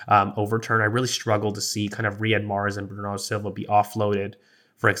this overturn. I really struggle to see kind of Riyad Mahrez and Bernardo Silva be offloaded,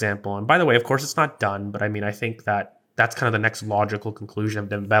 for example. And by the way, of course, it's not done, but I mean, I think that that's kind of the next logical conclusion of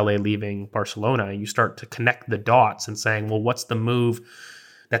Dembele leaving Barcelona. You start to connect the dots and saying, well, what's the move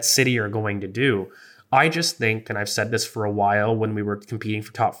that City are going to do? I just think, and I've said this for a while when we were competing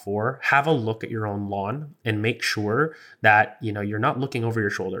for top four, have a look at your own lawn and make sure that, you're not looking over your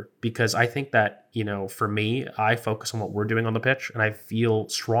shoulder. Because I think that, for me, I focus on what we're doing on the pitch. And I feel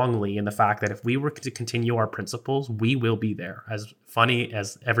strongly in the fact that if we were to continue our principles, we will be there. As funny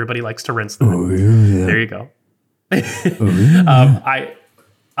as everybody likes to rinse them. Oh, yeah. There you go. I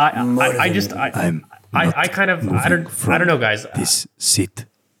don't know, guys. This seat,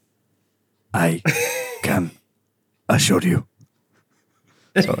 I can assure you.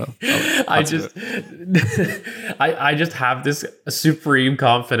 I just have this supreme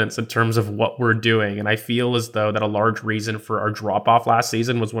confidence in terms of what we're doing, and I feel as though that a large reason for our drop off last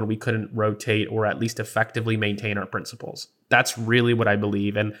season was when we couldn't rotate or at least effectively maintain our principles. That's really what I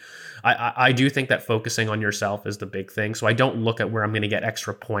believe, and I do think that focusing on yourself is the big thing. So I don't look at where I'm going to get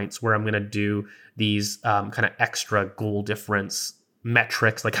extra points, where I'm going to do these kind of extra goal difference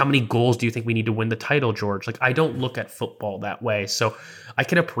metrics. Like, how many goals do you think we need to win the title, George? Like, I don't look at football that way. So I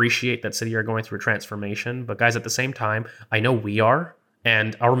can appreciate that City are going through a transformation, but guys, at the same time, I know we are,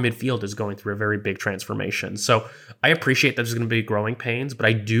 and our midfield is going through a very big transformation. So I appreciate that there's going to be growing pains, but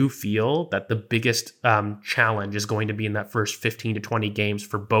I do feel that the biggest challenge is going to be in that first 15 to 20 games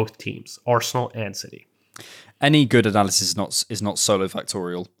for both teams, Arsenal and City. Any good analysis is not solo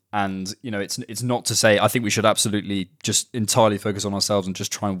factorial. And, you know, it's not to say I think we should absolutely just entirely focus on ourselves and just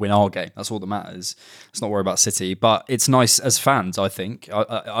try and win our game. That's all that matters. Let's not worry about City. But it's nice as fans, I think.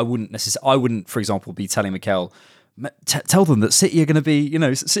 I wouldn't, for example, be telling Mikel, tell them that City are going to be,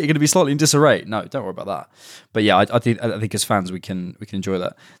 City are going to be slightly in disarray. No, don't worry about that. But yeah, I think as fans we can enjoy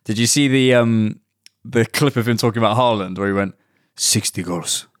that. Did you see the clip of him talking about Haaland where he went 60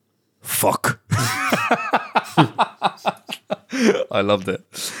 goals? Fuck. I loved it.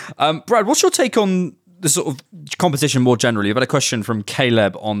 Brad, what's your take on the sort of competition more generally? I've had a question from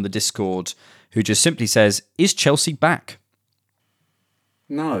Caleb on the Discord who just simply says, is Chelsea back?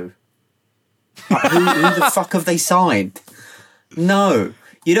 No. Who the fuck have they signed? No.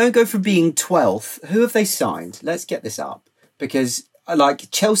 You don't go from being 12th. Who have they signed? Let's get this up. Because, like,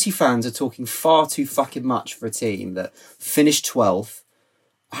 Chelsea fans are talking far too fucking much for a team that finished 12th,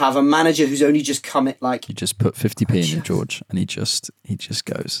 have a manager who's only just come at, like... You just put 50p in it, George, and he just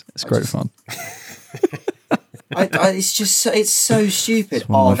goes. It's great fun. It's so stupid. It's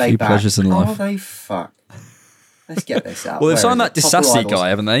one of my few pleasures in life. Are they fuck? Let's get this out. Well, they've signed that Disassi guy,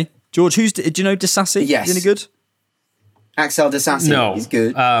 haven't they? George, do you know Disassi? Yes. Is he any good? Axel Disassi. No. He's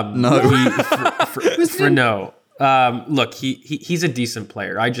good. No. Look, he's a decent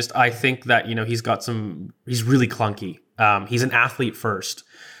player. I think that, he's really clunky. He's an athlete first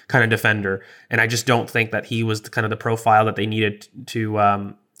kind of defender. And I just don't think that he was the profile that they needed to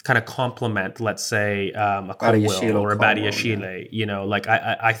kind of complement, let's say, a Colwell or a Badiashile.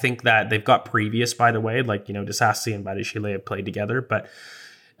 Yeah. I think that they've got previous, by the way, Disassi and Badiashile have played together. But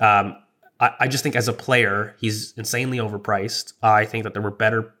I just think as a player, he's insanely overpriced. I think that there were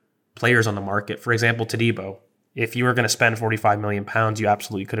better players on the market. For example, Todibo. If you were going to spend £45 million, you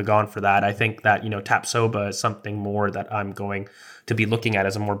absolutely could have gone for that. I think that, Tapsoba is something more that I'm going to be looking at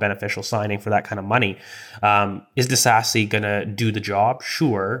as a more beneficial signing for that kind of money. Is Disassi going to do the job?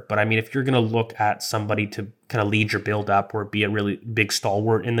 Sure. But I mean, if you're going to look at somebody to kind of lead your build up or be a really big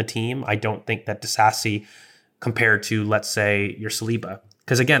stalwart in the team, I don't think that Disassi compared to, let's say, your Saliba.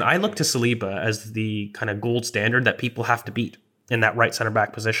 Because again, I look to Saliba as the kind of gold standard that people have to beat in that right center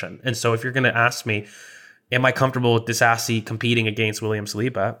back position. And so if you're going to ask me, am I comfortable with Disassi competing against William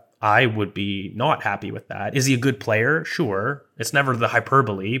Saliba? I would be not happy with that. Is he a good player? Sure. It's never the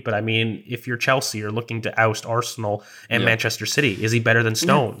hyperbole, but I mean, if you're Chelsea, you're looking to oust Arsenal and Manchester City. Is he better than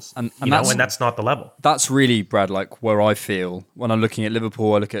Stones? And that's not the level. That's really, Brad, like where I feel when I'm looking at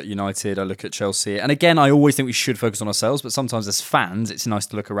Liverpool, I look at United, I look at Chelsea. And again, I always think we should focus on ourselves, but sometimes as fans, it's nice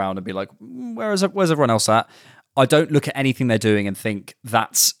to look around and be like, where's everyone else at? I don't look at anything they're doing and think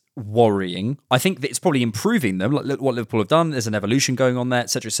that's worrying. I think that it's probably improving them, like what Liverpool have done. There's an evolution going on there,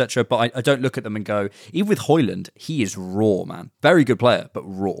 etc., etc. But I don't look at them and go, even with Højlund, he is raw, man. Very good player, but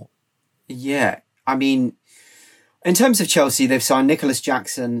raw. Yeah. I mean, in terms of Chelsea, they've signed Nicholas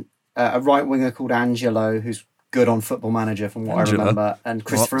Jackson, a right winger called Angelo, who's good on Football Manager from what I remember, and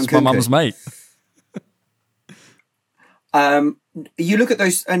Christopher Nkunku. My mum's mate. You look at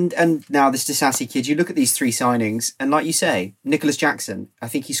those, and now this Disassi kid, you look at these three signings, and like you say, Nicholas Jackson, I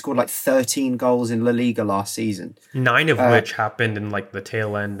think he scored like 13 goals in La Liga last season. 9 of which happened in like the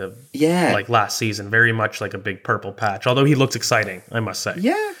tail end of last season. Very much like a big purple patch, although he looks exciting, I must say.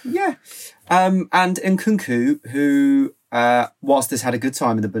 Yeah. And Nkunku, who, whilst has had a good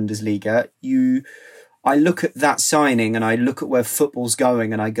time in the Bundesliga, I look at that signing and I look at where football's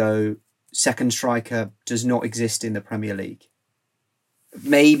going and I go, second striker does not exist in the Premier League.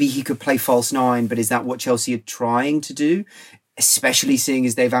 Maybe he could play false nine, but is that what Chelsea are trying to do? Especially seeing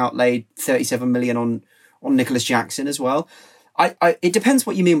as they've outlaid 37 million on Nicholas Jackson as well. It depends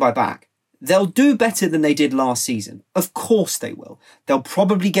what you mean by back. They'll do better than they did last season. Of course they will. They'll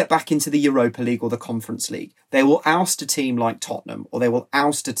probably get back into the Europa League or the Conference League. They will oust a team like Tottenham or they will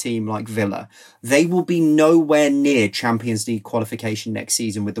oust a team like Villa. They will be nowhere near Champions League qualification next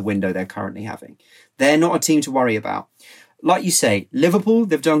season with the window they're currently having. They're not a team to worry about. Like you say, Liverpool,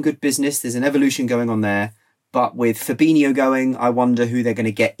 they've done good business. There's an evolution going on there. But with Fabinho going, I wonder who they're going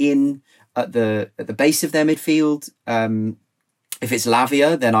to get in at the base of their midfield. If it's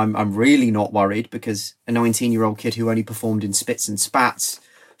Lavia, then I'm really not worried because a 19-year-old kid who only performed in spits and spats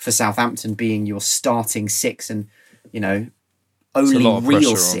for Southampton being your starting six and, only lot of real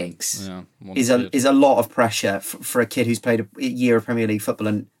pressure 6 one is a lot of pressure for a kid who's played a year of Premier League football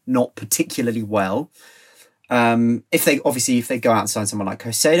and not particularly well. If they go out and sign someone like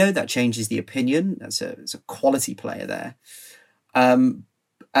Caicedo, that changes the opinion. That's a quality player there.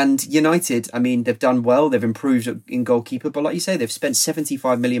 And United, I mean, they've done well. They've improved in goalkeeper, but like you say, they've spent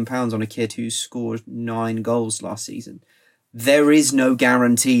 £75 million on a kid who scored 9 goals last season. There is no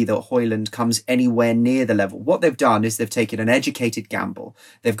guarantee that Højlund comes anywhere near the level. What they've done is they've taken an educated gamble.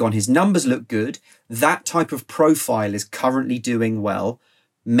 They've gone, his numbers look good. That type of profile is currently doing well.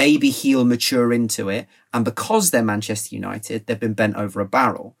 Maybe he'll mature into it. And because they're Manchester United, they've been bent over a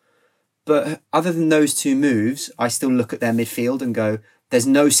barrel. But other than those 2 moves, I still look at their midfield and go, there's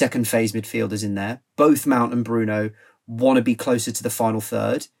no second phase midfielders in there. Both Mount and Bruno want to be closer to the final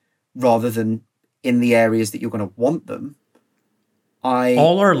third rather than in the areas that you're going to want them.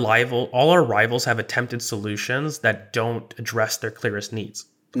 All our rivals have attempted solutions that don't address their clearest needs.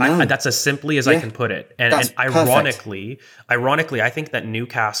 No. That's as simply as I can put it. And ironically, I think that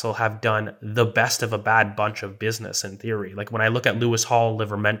Newcastle have done the best of a bad bunch of business in theory. Like when I look at Lewis Hall,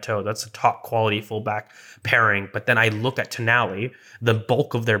 Livermento, that's a top quality fullback pairing. But then I look at Tonali, the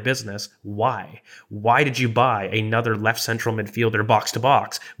bulk of their business. Why? Why did you buy another left central midfielder box to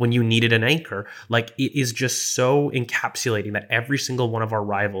box when you needed an anchor? Like it is just so encapsulating that every single one of our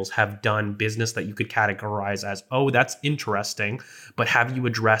rivals have done business that you could categorize as, oh, that's interesting. But have you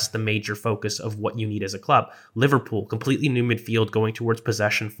addressed the major focus of what you need as a club? Liverpool, completely new midfield going towards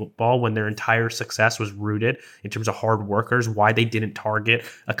possession football when their entire success was rooted in terms of hard workers. Why they didn't target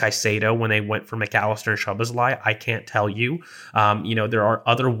a Caicedo when they went for McAllister and Szoboszlai, I can't tell you. There are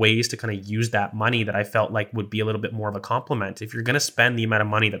other ways to kind of use that money that I felt like would be a little bit more of a compliment. If you're going to spend the amount of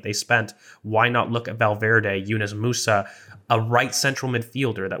money that they spent, why not look at Valverde, Yunus Musa, a right central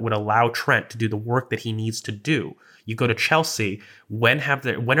midfielder that would allow Trent to do the work that he needs to do? You go to Chelsea, when are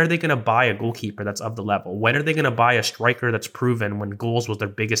they going to buy a goalkeeper that's of the level? When are they going to buy a striker that's proven when goals was their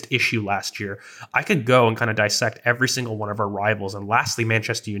biggest issue last year? I could go and kind of dissect every single one of our rivals. And lastly,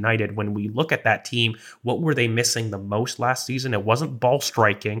 Manchester United, when we look at that team, what were they missing the most last season? It wasn't ball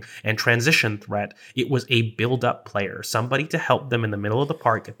striking and transition threat. It was a build-up player, somebody to help them in the middle of the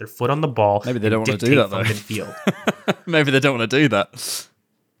park, get their foot on the ball. Maybe they don't want to do that, though. Midfield. Maybe they don't want to do that.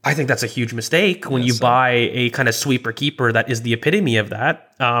 I think that's a huge mistake when you buy a kind of sweeper keeper that is the epitome of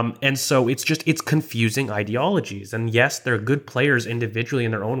that. And so it's confusing ideologies. And yes, they're good players individually in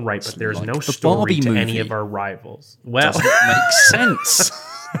their own right, but there's no story to any of our rivals. Well, doesn't make sense.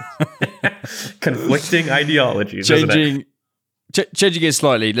 Conflicting ideologies. Changing it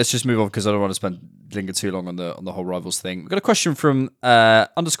slightly. Let's just move on because I don't want to linger too long on the whole rivals thing. We've got a question from _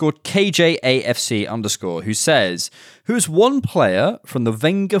 KJAFC _ who says, who's one player from the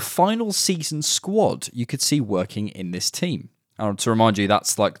Wenger final season squad you could see working in this team? And to remind you,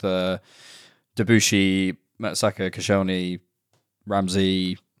 that's like the Debuchy, Mertesacker, Koscielny,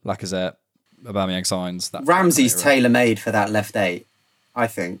 Ramsey, Lacazette, Aubameyang signs. Ramsey's tailor-made for that left 8, I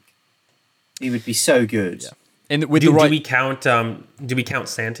think. He would be so good. Yeah. Do we count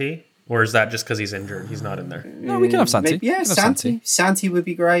Santi, or is that just because he's injured? He's not in there. No, we can have Santi. Santi. Santi would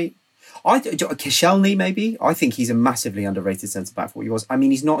be great. Koscielny, maybe. I think he's a massively underrated centre back for what he was. I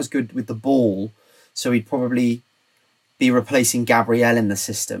mean, he's not as good with the ball, so he'd probably be replacing Gabriel in the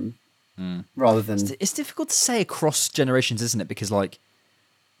system rather than. It's difficult to say across generations, isn't it? Because like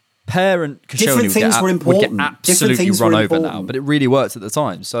Per and different Koscielny things were important. would get absolutely run over now, but it really worked at the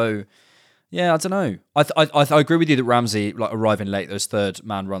time. So. Yeah, I don't know. I agree with you that Ramsey, like arriving late, those third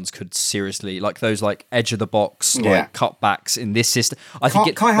man runs could seriously, like those like edge of the box, like cutbacks in this system. I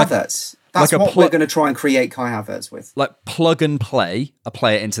think Kai Havertz. That's what we're going to try and create Kai Havertz with. Like plug and play a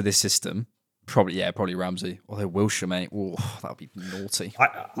player into this system. Probably Ramsey. Although Wilshere, mate, that would be naughty.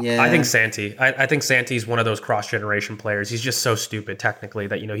 I think Santi. I think Santi's one of those cross-generation players. He's just so stupid technically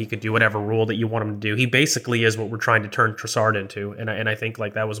that, he could do whatever role that you want him to do. He basically is what we're trying to turn Trossard into, and I think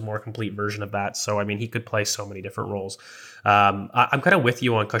like that was a more complete version of that. So, I mean, he could play so many different roles. I'm kind of with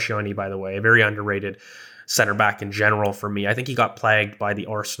you on Koscielny, by the way. A very underrated center back in general for me. I think he got plagued by the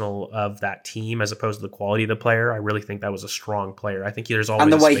arsenal of that team as opposed to the quality of the player. I really think that was a strong player. I think there's always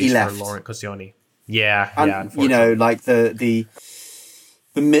and the way space he left. for Laurent Koscielny. Yeah, like the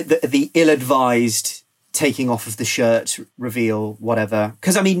ill-advised taking off of the shirt reveal, whatever.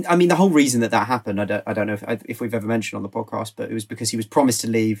 Because I mean, the whole reason that happened, I don't know if we've ever mentioned on the podcast, but it was because he was promised to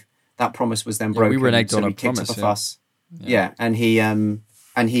leave. That promise was then broken. We reneged on a kicked promise. Up a fuss. Yeah, and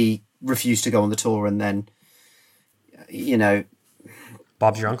he refused to go on the tour, and then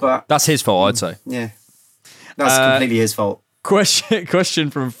Bob's your uncle. That's his fault, I'd say. Yeah, that's completely his fault.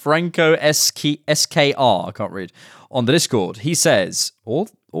 Question from Franco SKR. I can't read on the Discord. He says, or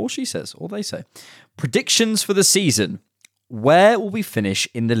she says, or they say, predictions for the season. Where will we finish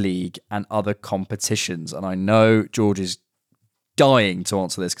in the league and other competitions? And I know George is dying to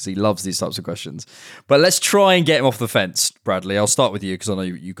answer this because he loves these types of questions. But let's try and get him off the fence, Bradley. I'll start with you because I know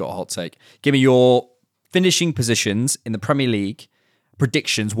you've got a hot take. Give me your finishing positions in the Premier League,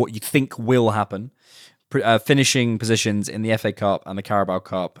 predictions, what you think will happen, finishing positions in the FA Cup and the Carabao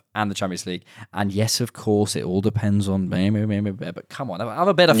Cup and the Champions League. And yes, of course, it all depends on but come on, have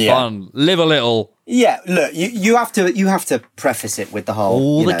a bit of fun, live a little. Yeah, look, you have to preface it with the whole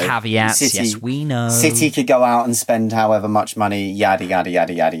all the caveats. City, yes, we know. City could go out and spend however much money, yada yada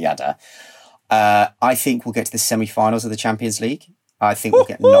yada yada yada. I think we'll get to the semi-finals of the Champions League. I think we'll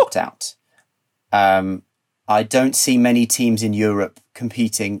get knocked out. I don't see many teams in Europe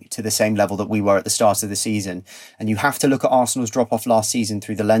competing to the same level that we were at the start of the season. And you have to look at Arsenal's drop-off last season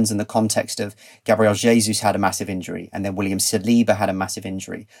through the lens and the context of Gabriel Jesus had a massive injury and then William Saliba had a massive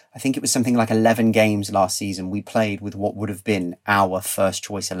injury. I think it was something like 11 games last season we played with what would have been our first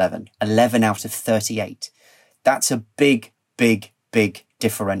choice 11. 11 out of 38. That's a big, big, big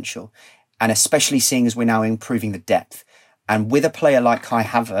differential. And especially seeing as we're now improving the depth. And with a player like Kai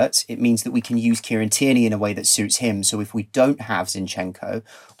Havertz, it means that we can use Kieran Tierney in a way that suits him. So if we don't have Zinchenko,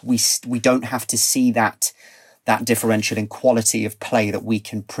 we don't have to see that differential in quality of play that we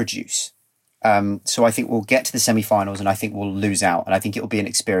can produce. So I think we'll get to the semi-finals and I think we'll lose out. And I think it will be an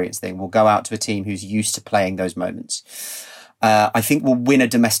experience thing. We'll go out to a team who's used to playing those moments. I think we'll win a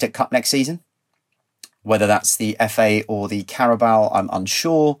domestic cup next season. Whether that's the FA or the Carabao, I'm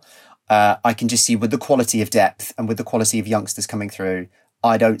unsure. I can just see with the quality of depth and with the quality of youngsters coming through,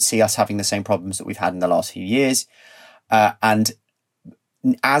 I don't see us having the same problems that we've had in the last few years. And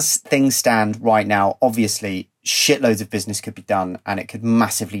as things stand right now, obviously, shitloads of business could be done and it could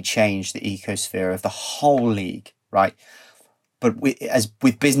massively change the ecosphere of the whole league, right? But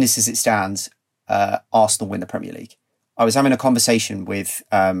with business as it stands, Arsenal win the Premier League. I was having a conversation with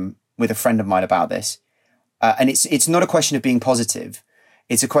a friend of mine about this. And it's not a question of being positive.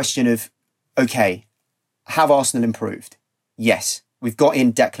 It's a question of, okay, have Arsenal improved? Yes. We've got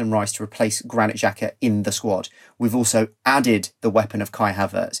in Declan Rice to replace Granit Xhaka in the squad. We've also added the weapon of Kai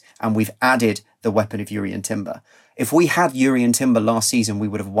Havertz and we've added the weapon of Jurrien Timber. If we had Jurrien Timber last season, we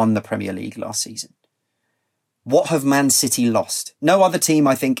would have won the Premier League last season. What have Man City lost? No other team,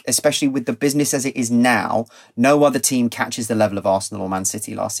 I think, especially with the business as it is now, no other team catches the level of Arsenal or Man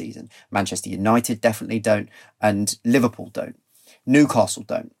City last season. Manchester United definitely don't and Liverpool don't. Newcastle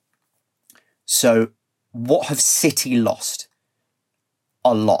don't. So what have City lost?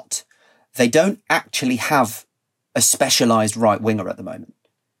 A lot. They don't actually have a specialised right winger at the moment.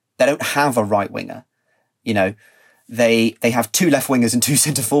 They don't have a right winger. You know, they have 2 left wingers and 2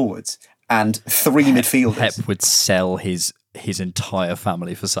 centre forwards and 3 midfielders. Pep would sell his entire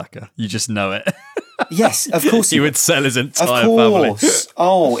family for Saka. You just know it. Yes, of course he would sell his entire family. Family.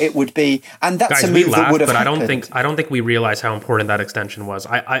 Oh, it would be, and that's Guys, a move we laugh, that would have but happened. I don't think we realize how important that extension was.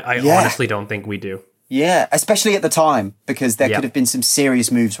 I honestly don't think we do. Yeah, especially at the time, because there could have been some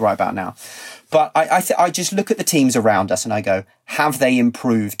serious moves right about now. But I just look at the teams around us and I go, have they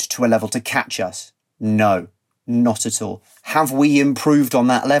improved to a level to catch us? No, not at all. Have we improved on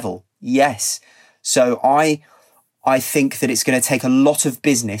that level? Yes. So I think that it's going to take a lot of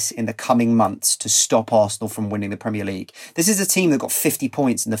business in the coming months to stop Arsenal from winning the Premier League. This is a team that got 50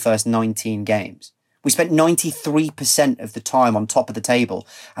 points in the first 19 games. We spent 93% of the time on top of the table.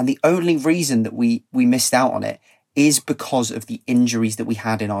 And the only reason that we missed out on it is because of the injuries that we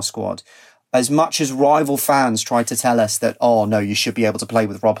had in our squad. As much as rival fans tried to tell us that, oh no, you should be able to play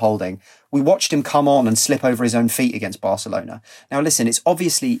with Rob Holding, we watched him come on and slip over his own feet against Barcelona. Now listen, it's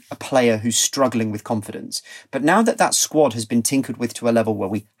obviously a player who's struggling with confidence, but now that squad has been tinkered with to a level where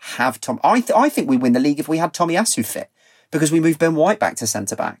we have I think we win the league if we had Tomiyasu fit, because we moved Ben White back to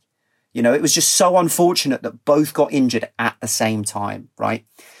centre-back. You know, it was just so unfortunate that both got injured at the same time, right?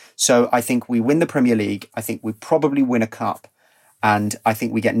 So I think we win the Premier League. I think we probably win a cup. And I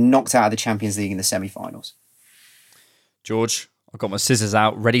think we get knocked out of the Champions League in the semi-finals. George, I've got my scissors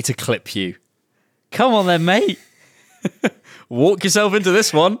out, ready to clip you. Come on then, mate. Walk yourself into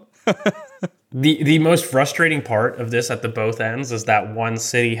this one. The most frustrating part of this at the both ends is that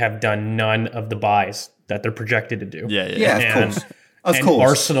City have done none of the buys that they're projected to do. Yeah, of course.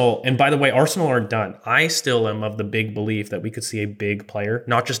 Arsenal, and by the way, Arsenal aren't done. I still am of the big belief that we could see a big player,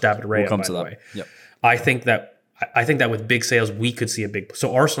 not just David Raya, by the way. Yep. I think that I think that with big sales, we could see a big.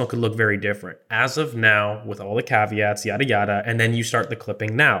 So Arsenal could look very different as of now, with all the caveats, yada yada, and then you start the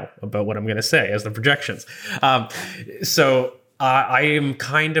clipping now about what I'm going to say as the projections. So I am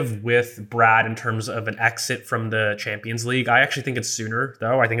kind of with Brad in terms of an exit from the Champions League. I actually think it's sooner,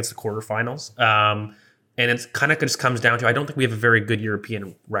 though. I think it's the quarterfinals, and it's kind of just comes down to I don't think we have a very good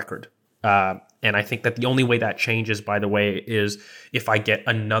European record. And I think that the only way that changes, by the way, is if I get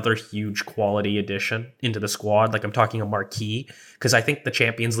another huge quality addition into the squad. Like I'm talking a marquee, because I think the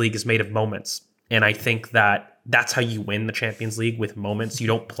Champions League is made of moments. And I think that that's how you win the Champions League, with moments. You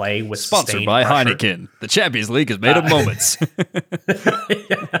don't play with Sponsored by pressure. Heineken. The Champions League is made of moments.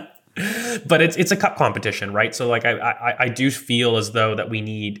 Yeah. But it's a cup competition, right? So like I do feel as though that we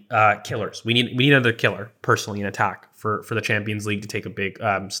need killers. We need another killer personally in attack for the Champions League to take a big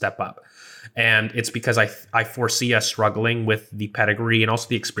step up. And it's because I foresee us struggling with the pedigree and also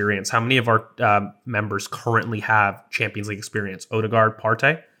the experience. How many of our members currently have Champions League experience? Odegaard,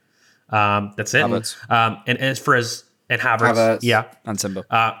 Partey. That's it. And as for Havertz, yeah, and Timber.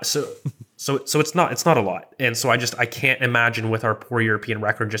 So it's not a lot, and so I can't imagine with our poor European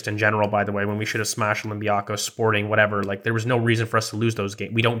record just in general. By the way, when we should have smashed Olympiacos, Sporting, whatever, like there was no reason for us to lose those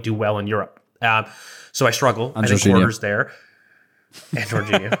games. We don't do well in Europe, so I struggle. And I think quarters there, and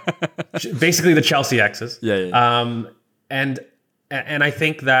Jorginho, basically the Chelsea X's. Yeah. And I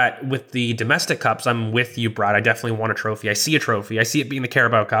think that with the domestic cups, I'm with you, Brad. I definitely want a trophy. I see a trophy. I see it being the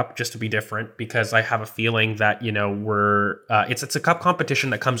Carabao Cup, just to be different, because I have a feeling that, you know, it's a cup competition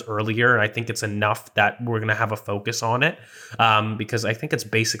that comes earlier, and I think it's enough that we're going to have a focus on it, because I think it's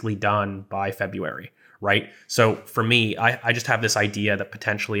basically done by February, right? So for me, I just have this idea that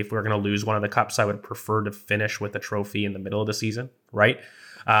potentially if we're going to lose one of the cups, I would prefer to finish with a trophy in the middle of the season, right?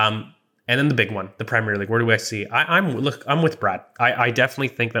 And then the big one, the Premier League. Where do I see? I'm with Brad. I definitely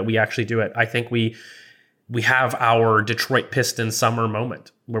think that we actually do it. I think we have our Detroit Pistons summer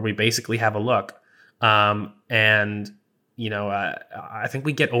moment where we basically have a look, and you know, I think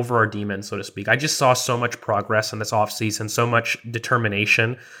we get over our demons, so to speak. I just saw so much progress in this offseason, so much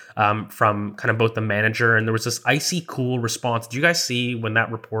determination from kind of both the manager, and there was this icy cool response. Did you guys see when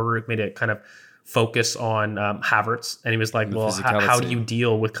that reporter made it kind of focus on Havertz, and he was like, well, how do you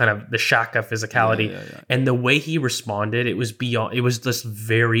deal with kind of the Xhaka physicality? Yeah. And the way he responded, it was this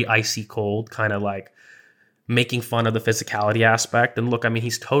very icy cold, kind of like making fun of the physicality aspect. And look, I mean,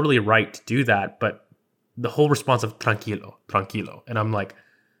 he's totally right to do that, but the whole response of tranquilo, and I'm like,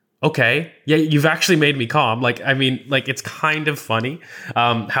 okay, yeah, you've actually made me calm. Like, I mean, like, it's kind of funny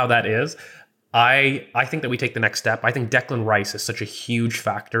how that is. I think that we take the next step. I think Declan Rice is such a huge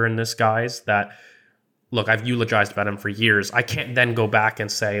factor in this, guys, that, look, I've eulogized about him for years. I can't then go back and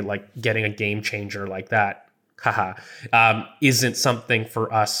say, like, getting a game changer like that, isn't something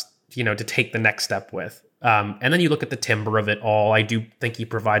for us, you know, to take the next step with. And then you look at the timber of it all. I do think he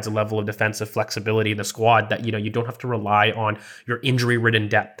provides a level of defensive flexibility in the squad that, you know, you don't have to rely on your injury-ridden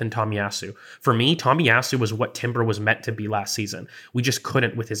depth in Tomiyasu. For me, Tomiyasu was what Timber was meant to be last season. We just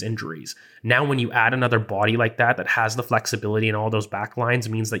couldn't with his injuries. Now, when you add another body like that has the flexibility in all those back lines,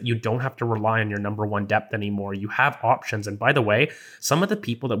 means that you don't have to rely on your number one depth anymore. You have options. And by the way, some of the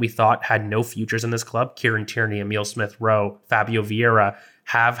people that we thought had no futures in this club, Kieran Tierney, Emile Smith-Rowe, Fabio Vieira,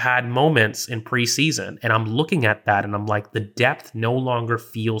 have had moments in preseason, and I'm looking at that and I'm like, the depth no longer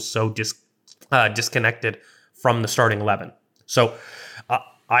feels so disconnected from the starting 11. So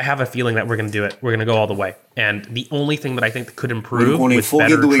I have a feeling that we're going to do it. We're going to go all the way. And the only thing that I think that could improve with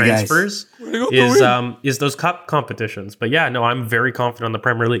better transfers is those cup competitions. But yeah, no, I'm very confident on the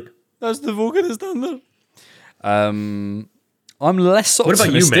Premier League. That's the Vulcan standard. I'm less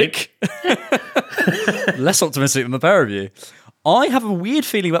optimistic. What about you, mate? Less optimistic than the pair of you. I have a weird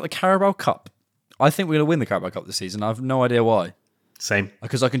feeling about the Carabao Cup. I think we're going to win the Carabao Cup this season. I have no idea why. Same.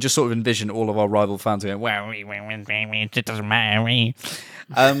 Because I can just sort of envision all of our rival fans going, well, it doesn't matter.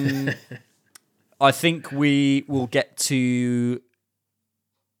 I think we will get to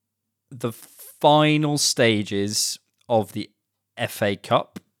the final stages of the FA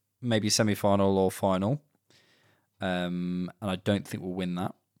Cup, maybe semi-final or final. And I don't think we'll win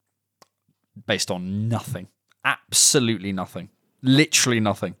that. Based on nothing. Absolutely nothing. Literally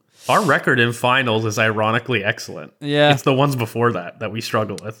nothing. Our record in finals is ironically excellent. Yeah. It's the ones before that we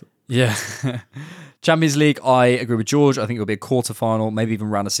struggle with. Yeah. Champions League, I agree with George. I think it'll be a quarterfinal, maybe even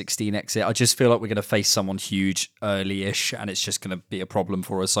round of 16 exit. I just feel like we're going to face someone huge early-ish, and it's just going to be a problem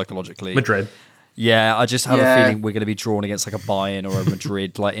for us psychologically. Madrid. Yeah, I just have a feeling we're going to be drawn against like a Bayern or a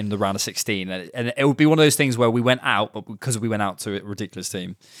Madrid like in the round of 16. And it would be one of those things where we went out, but because we went out to a ridiculous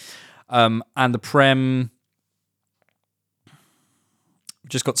team. And the Prem...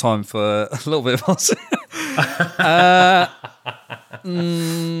 just got time for a little bit of us. I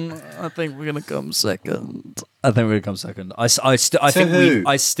think we're gonna come second. I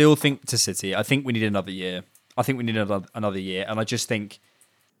still think to City. I think we need another year. And I just think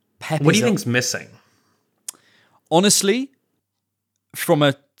Pep. What do you think's missing? Honestly, from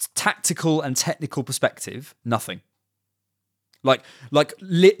a tactical and technical perspective, nothing. Like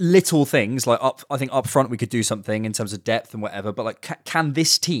little things. I think up front we could do something in terms of depth and whatever. But like, can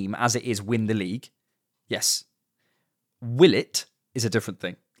this team, as it is, win the league? Yes. Will it? Is a different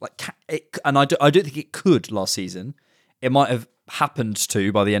thing. And I don't think it could last season. It might have happened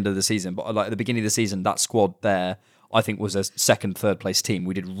to by the end of the season, but like at the beginning of the season, that squad there, I think, was a second, third place team.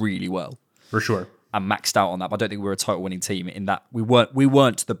 We did really well For sure. and maxed out on that. But I don't think we were a title winning team in that we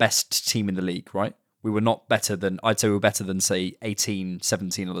weren't the best team in the league, right? We were not better than, I'd say we were better than, say, 18,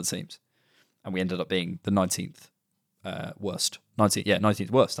 17 other teams. And we ended up being the 19th worst.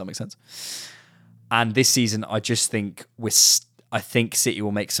 19th worst, that makes sense. And this season, I just think I think City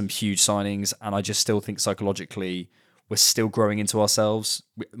will make some huge signings, and I just still think psychologically we're still growing into ourselves.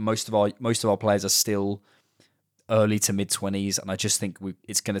 Most of our players are still early to mid 20s, and I just think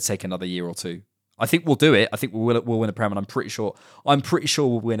it's going to take another year or two. I think we'll do it. I think we'll win a Prem, and I'm pretty sure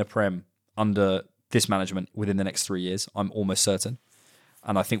we'll win a Prem under this management within the next 3 years. I'm almost certain,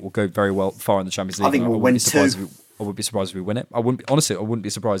 and I think we'll go very far in the Champions League. I think we'll win two. I wouldn't be surprised if we win it. I wouldn't be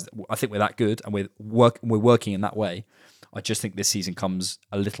surprised. I think we're that good, and we're working in that way. I just think this season comes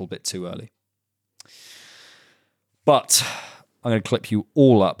a little bit too early. But I'm going to clip you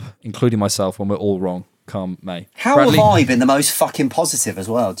all up, including myself, when we're all wrong, come May. How Bradley? have I been the most fucking positive as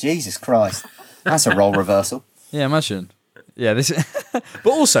well? Jesus Christ. That's a role reversal. Yeah, imagine. Yeah, this. But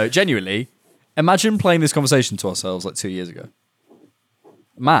also, genuinely, imagine playing this conversation to ourselves like 2 years ago.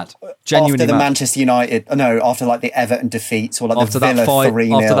 Mad. Genuinely after the mad. Manchester United, after like the Everton defeats or like after the Villa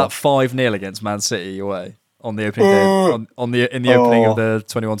 3-0. After that 5-0 against Man City away on the opening day, in the opening of the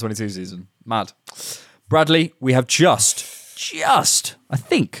 21-22 season. Mad. Bradley, we have just, I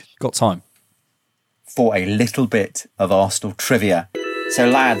think, got time for a little bit of Arsenal trivia. So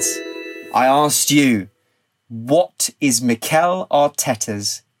lads, I asked you, what is Mikel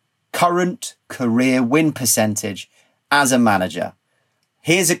Arteta's current career win percentage as a manager?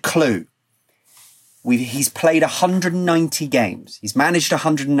 Here's a clue. He's played 190 games. He's managed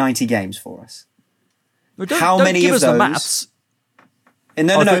 190 games for us. Well, don't many give of us those? The maths.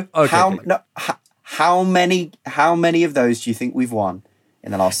 No. Okay. How many of those do you think we've won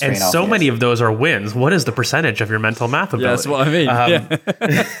in the last 3.5 years? And so many of those are wins. What is the percentage of your mental math ability? Yeah, that's what I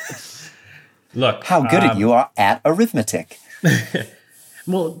mean. Look, how good you are at arithmetic.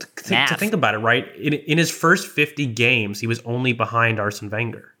 Well, to think about it, right? In his first 50 games, he was only behind Arsene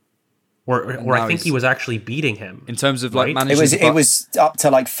Wenger. Or I think he was actually beating him. In terms of right? like managing... It was up to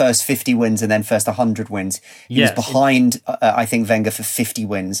like first 50 wins and then first 100 wins. He was behind, I think, Wenger for 50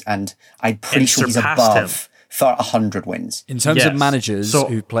 wins, and I'm pretty sure he's above for 100 wins. In terms of managers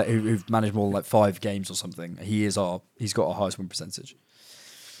who've managed more than like 5 games or something, he's got our highest win percentage.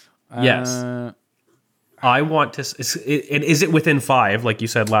 Yes. I want to... Is it within 5, like you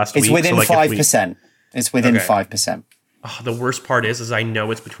said last week? It's within 5%. It's within 5%. Oh, the worst part is I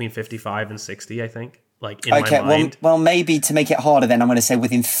know it's between 55 and 60, I think. Like, in my mind. Well, maybe to make it harder, then I'm going to say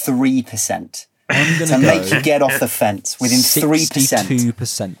within 3%. To make you get off the fence. Within 3%.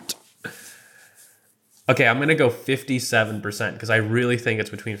 62%. Okay, I'm going to go 57% because I really think it's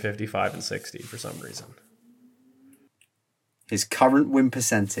between 55 and 60 for some reason. His current win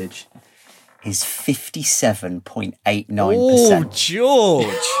percentage is 57.89%. Oh, George.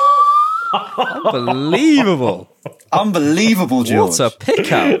 Unbelievable, George. What a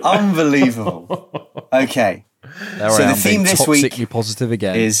pick out. Unbelievable. Okay. So the theme this week toxically positive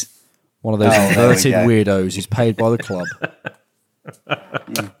again is one of those inverted weirdos who's paid by the club.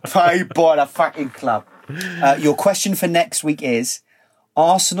 Paid by the fucking club. Your question for next week is: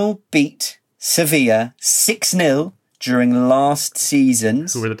 Arsenal beat Sevilla 6-0 during last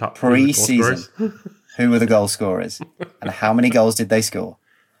season's pre-season. Who were the goal scorers? And how many goals did they score?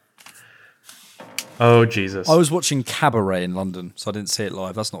 Oh, Jesus. I was watching Cabaret in London, so I didn't see it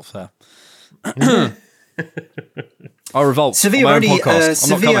live. That's not fair. I revolt. Sevilla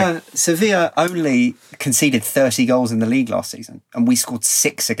only conceded 30 goals in the league last season, and we scored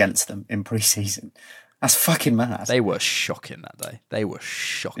 6 against them in pre-season. That's fucking mad. They were shocking that day. They were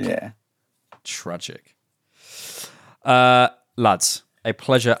shocking. Yeah. Tragic. Lads, a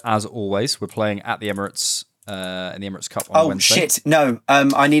pleasure as always. We're playing at the Emirates, in the Emirates Cup on Wednesday. Oh, shit. No,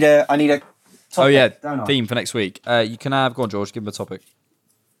 I need a topic, theme for next week. You can have... Go on, George. Give him a topic.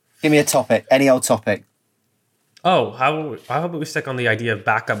 Give me a topic. Any old topic. Oh, how about we stick on the idea of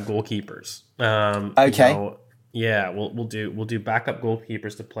backup goalkeepers? Okay. Yeah, we'll do backup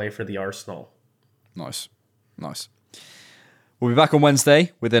goalkeepers to play for the Arsenal. Nice. We'll be back on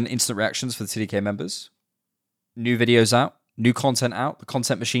Wednesday with an instant reactions for the TDK members. New videos out, new content out. The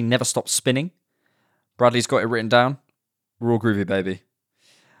content machine never stops spinning. Bradley's got it written down. We're all groovy, baby.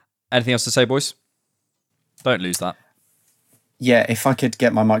 Anything else to say, boys? Don't lose that. Yeah, if I could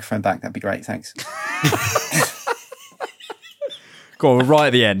get my microphone back, that'd be great. Thanks. Go on, right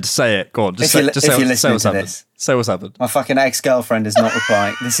at the end. Say it. Go on. Just if say you're what's listening to happened. this. Say what's happened. My fucking ex-girlfriend is not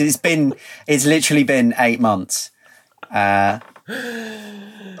replying. It's literally been 8 months.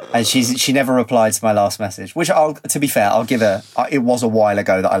 And she never replied to my last message, which to be fair, I'll give her, it was a while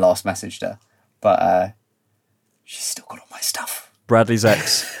ago that I last messaged her, but she's still got all my stuff. Bradley's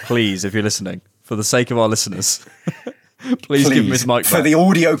ex, please, if you're listening, for the sake of our listeners, please give him his mic back. For the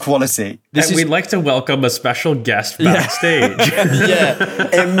audio quality. We'd like to welcome a special guest backstage.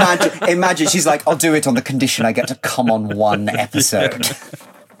 Yeah. Imagine she's like, I'll do it on the condition I get to come on one episode.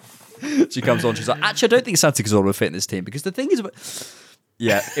 She comes on, she's like, actually, I don't think Santi Cazorla would fit in this team, because the thing is,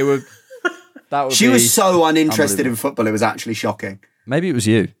 yeah, it would. That would. She was so uninterested in football; it was actually shocking. Maybe it was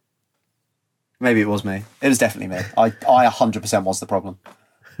you. Maybe it was me. It was definitely me. I 100% was the problem.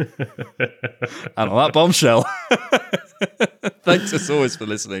 And on that bombshell, thanks as always for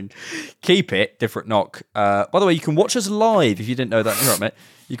listening. Keep it different knock. By the way, you can watch us live if you didn't know that. You're right, mate.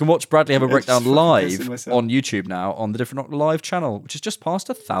 You can watch Bradley have a breakdown live on YouTube now on the Different Knock live channel, which is just past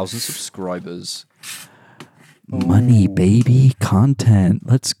 1,000 subscribers. Money, baby, content.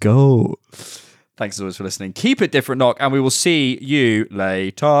 Let's go. Thanks as always for listening. Keep it different knock, and we will see you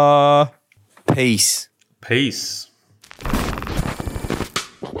later. Peace.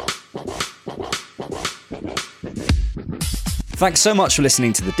 Thanks so much for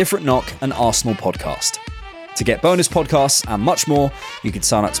listening to the Different Knock and Arsenal podcast. To get bonus podcasts and much more, you can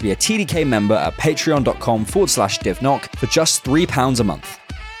sign up to be a TDK member at patreon.com/divknock for just £3 a month.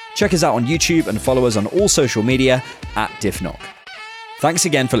 Check us out on YouTube and follow us on all social media at divknock. Thanks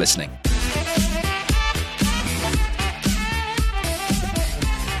again for listening.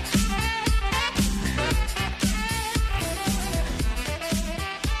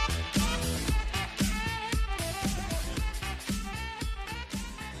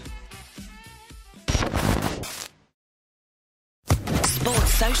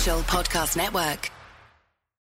 Sports Social Podcast Network.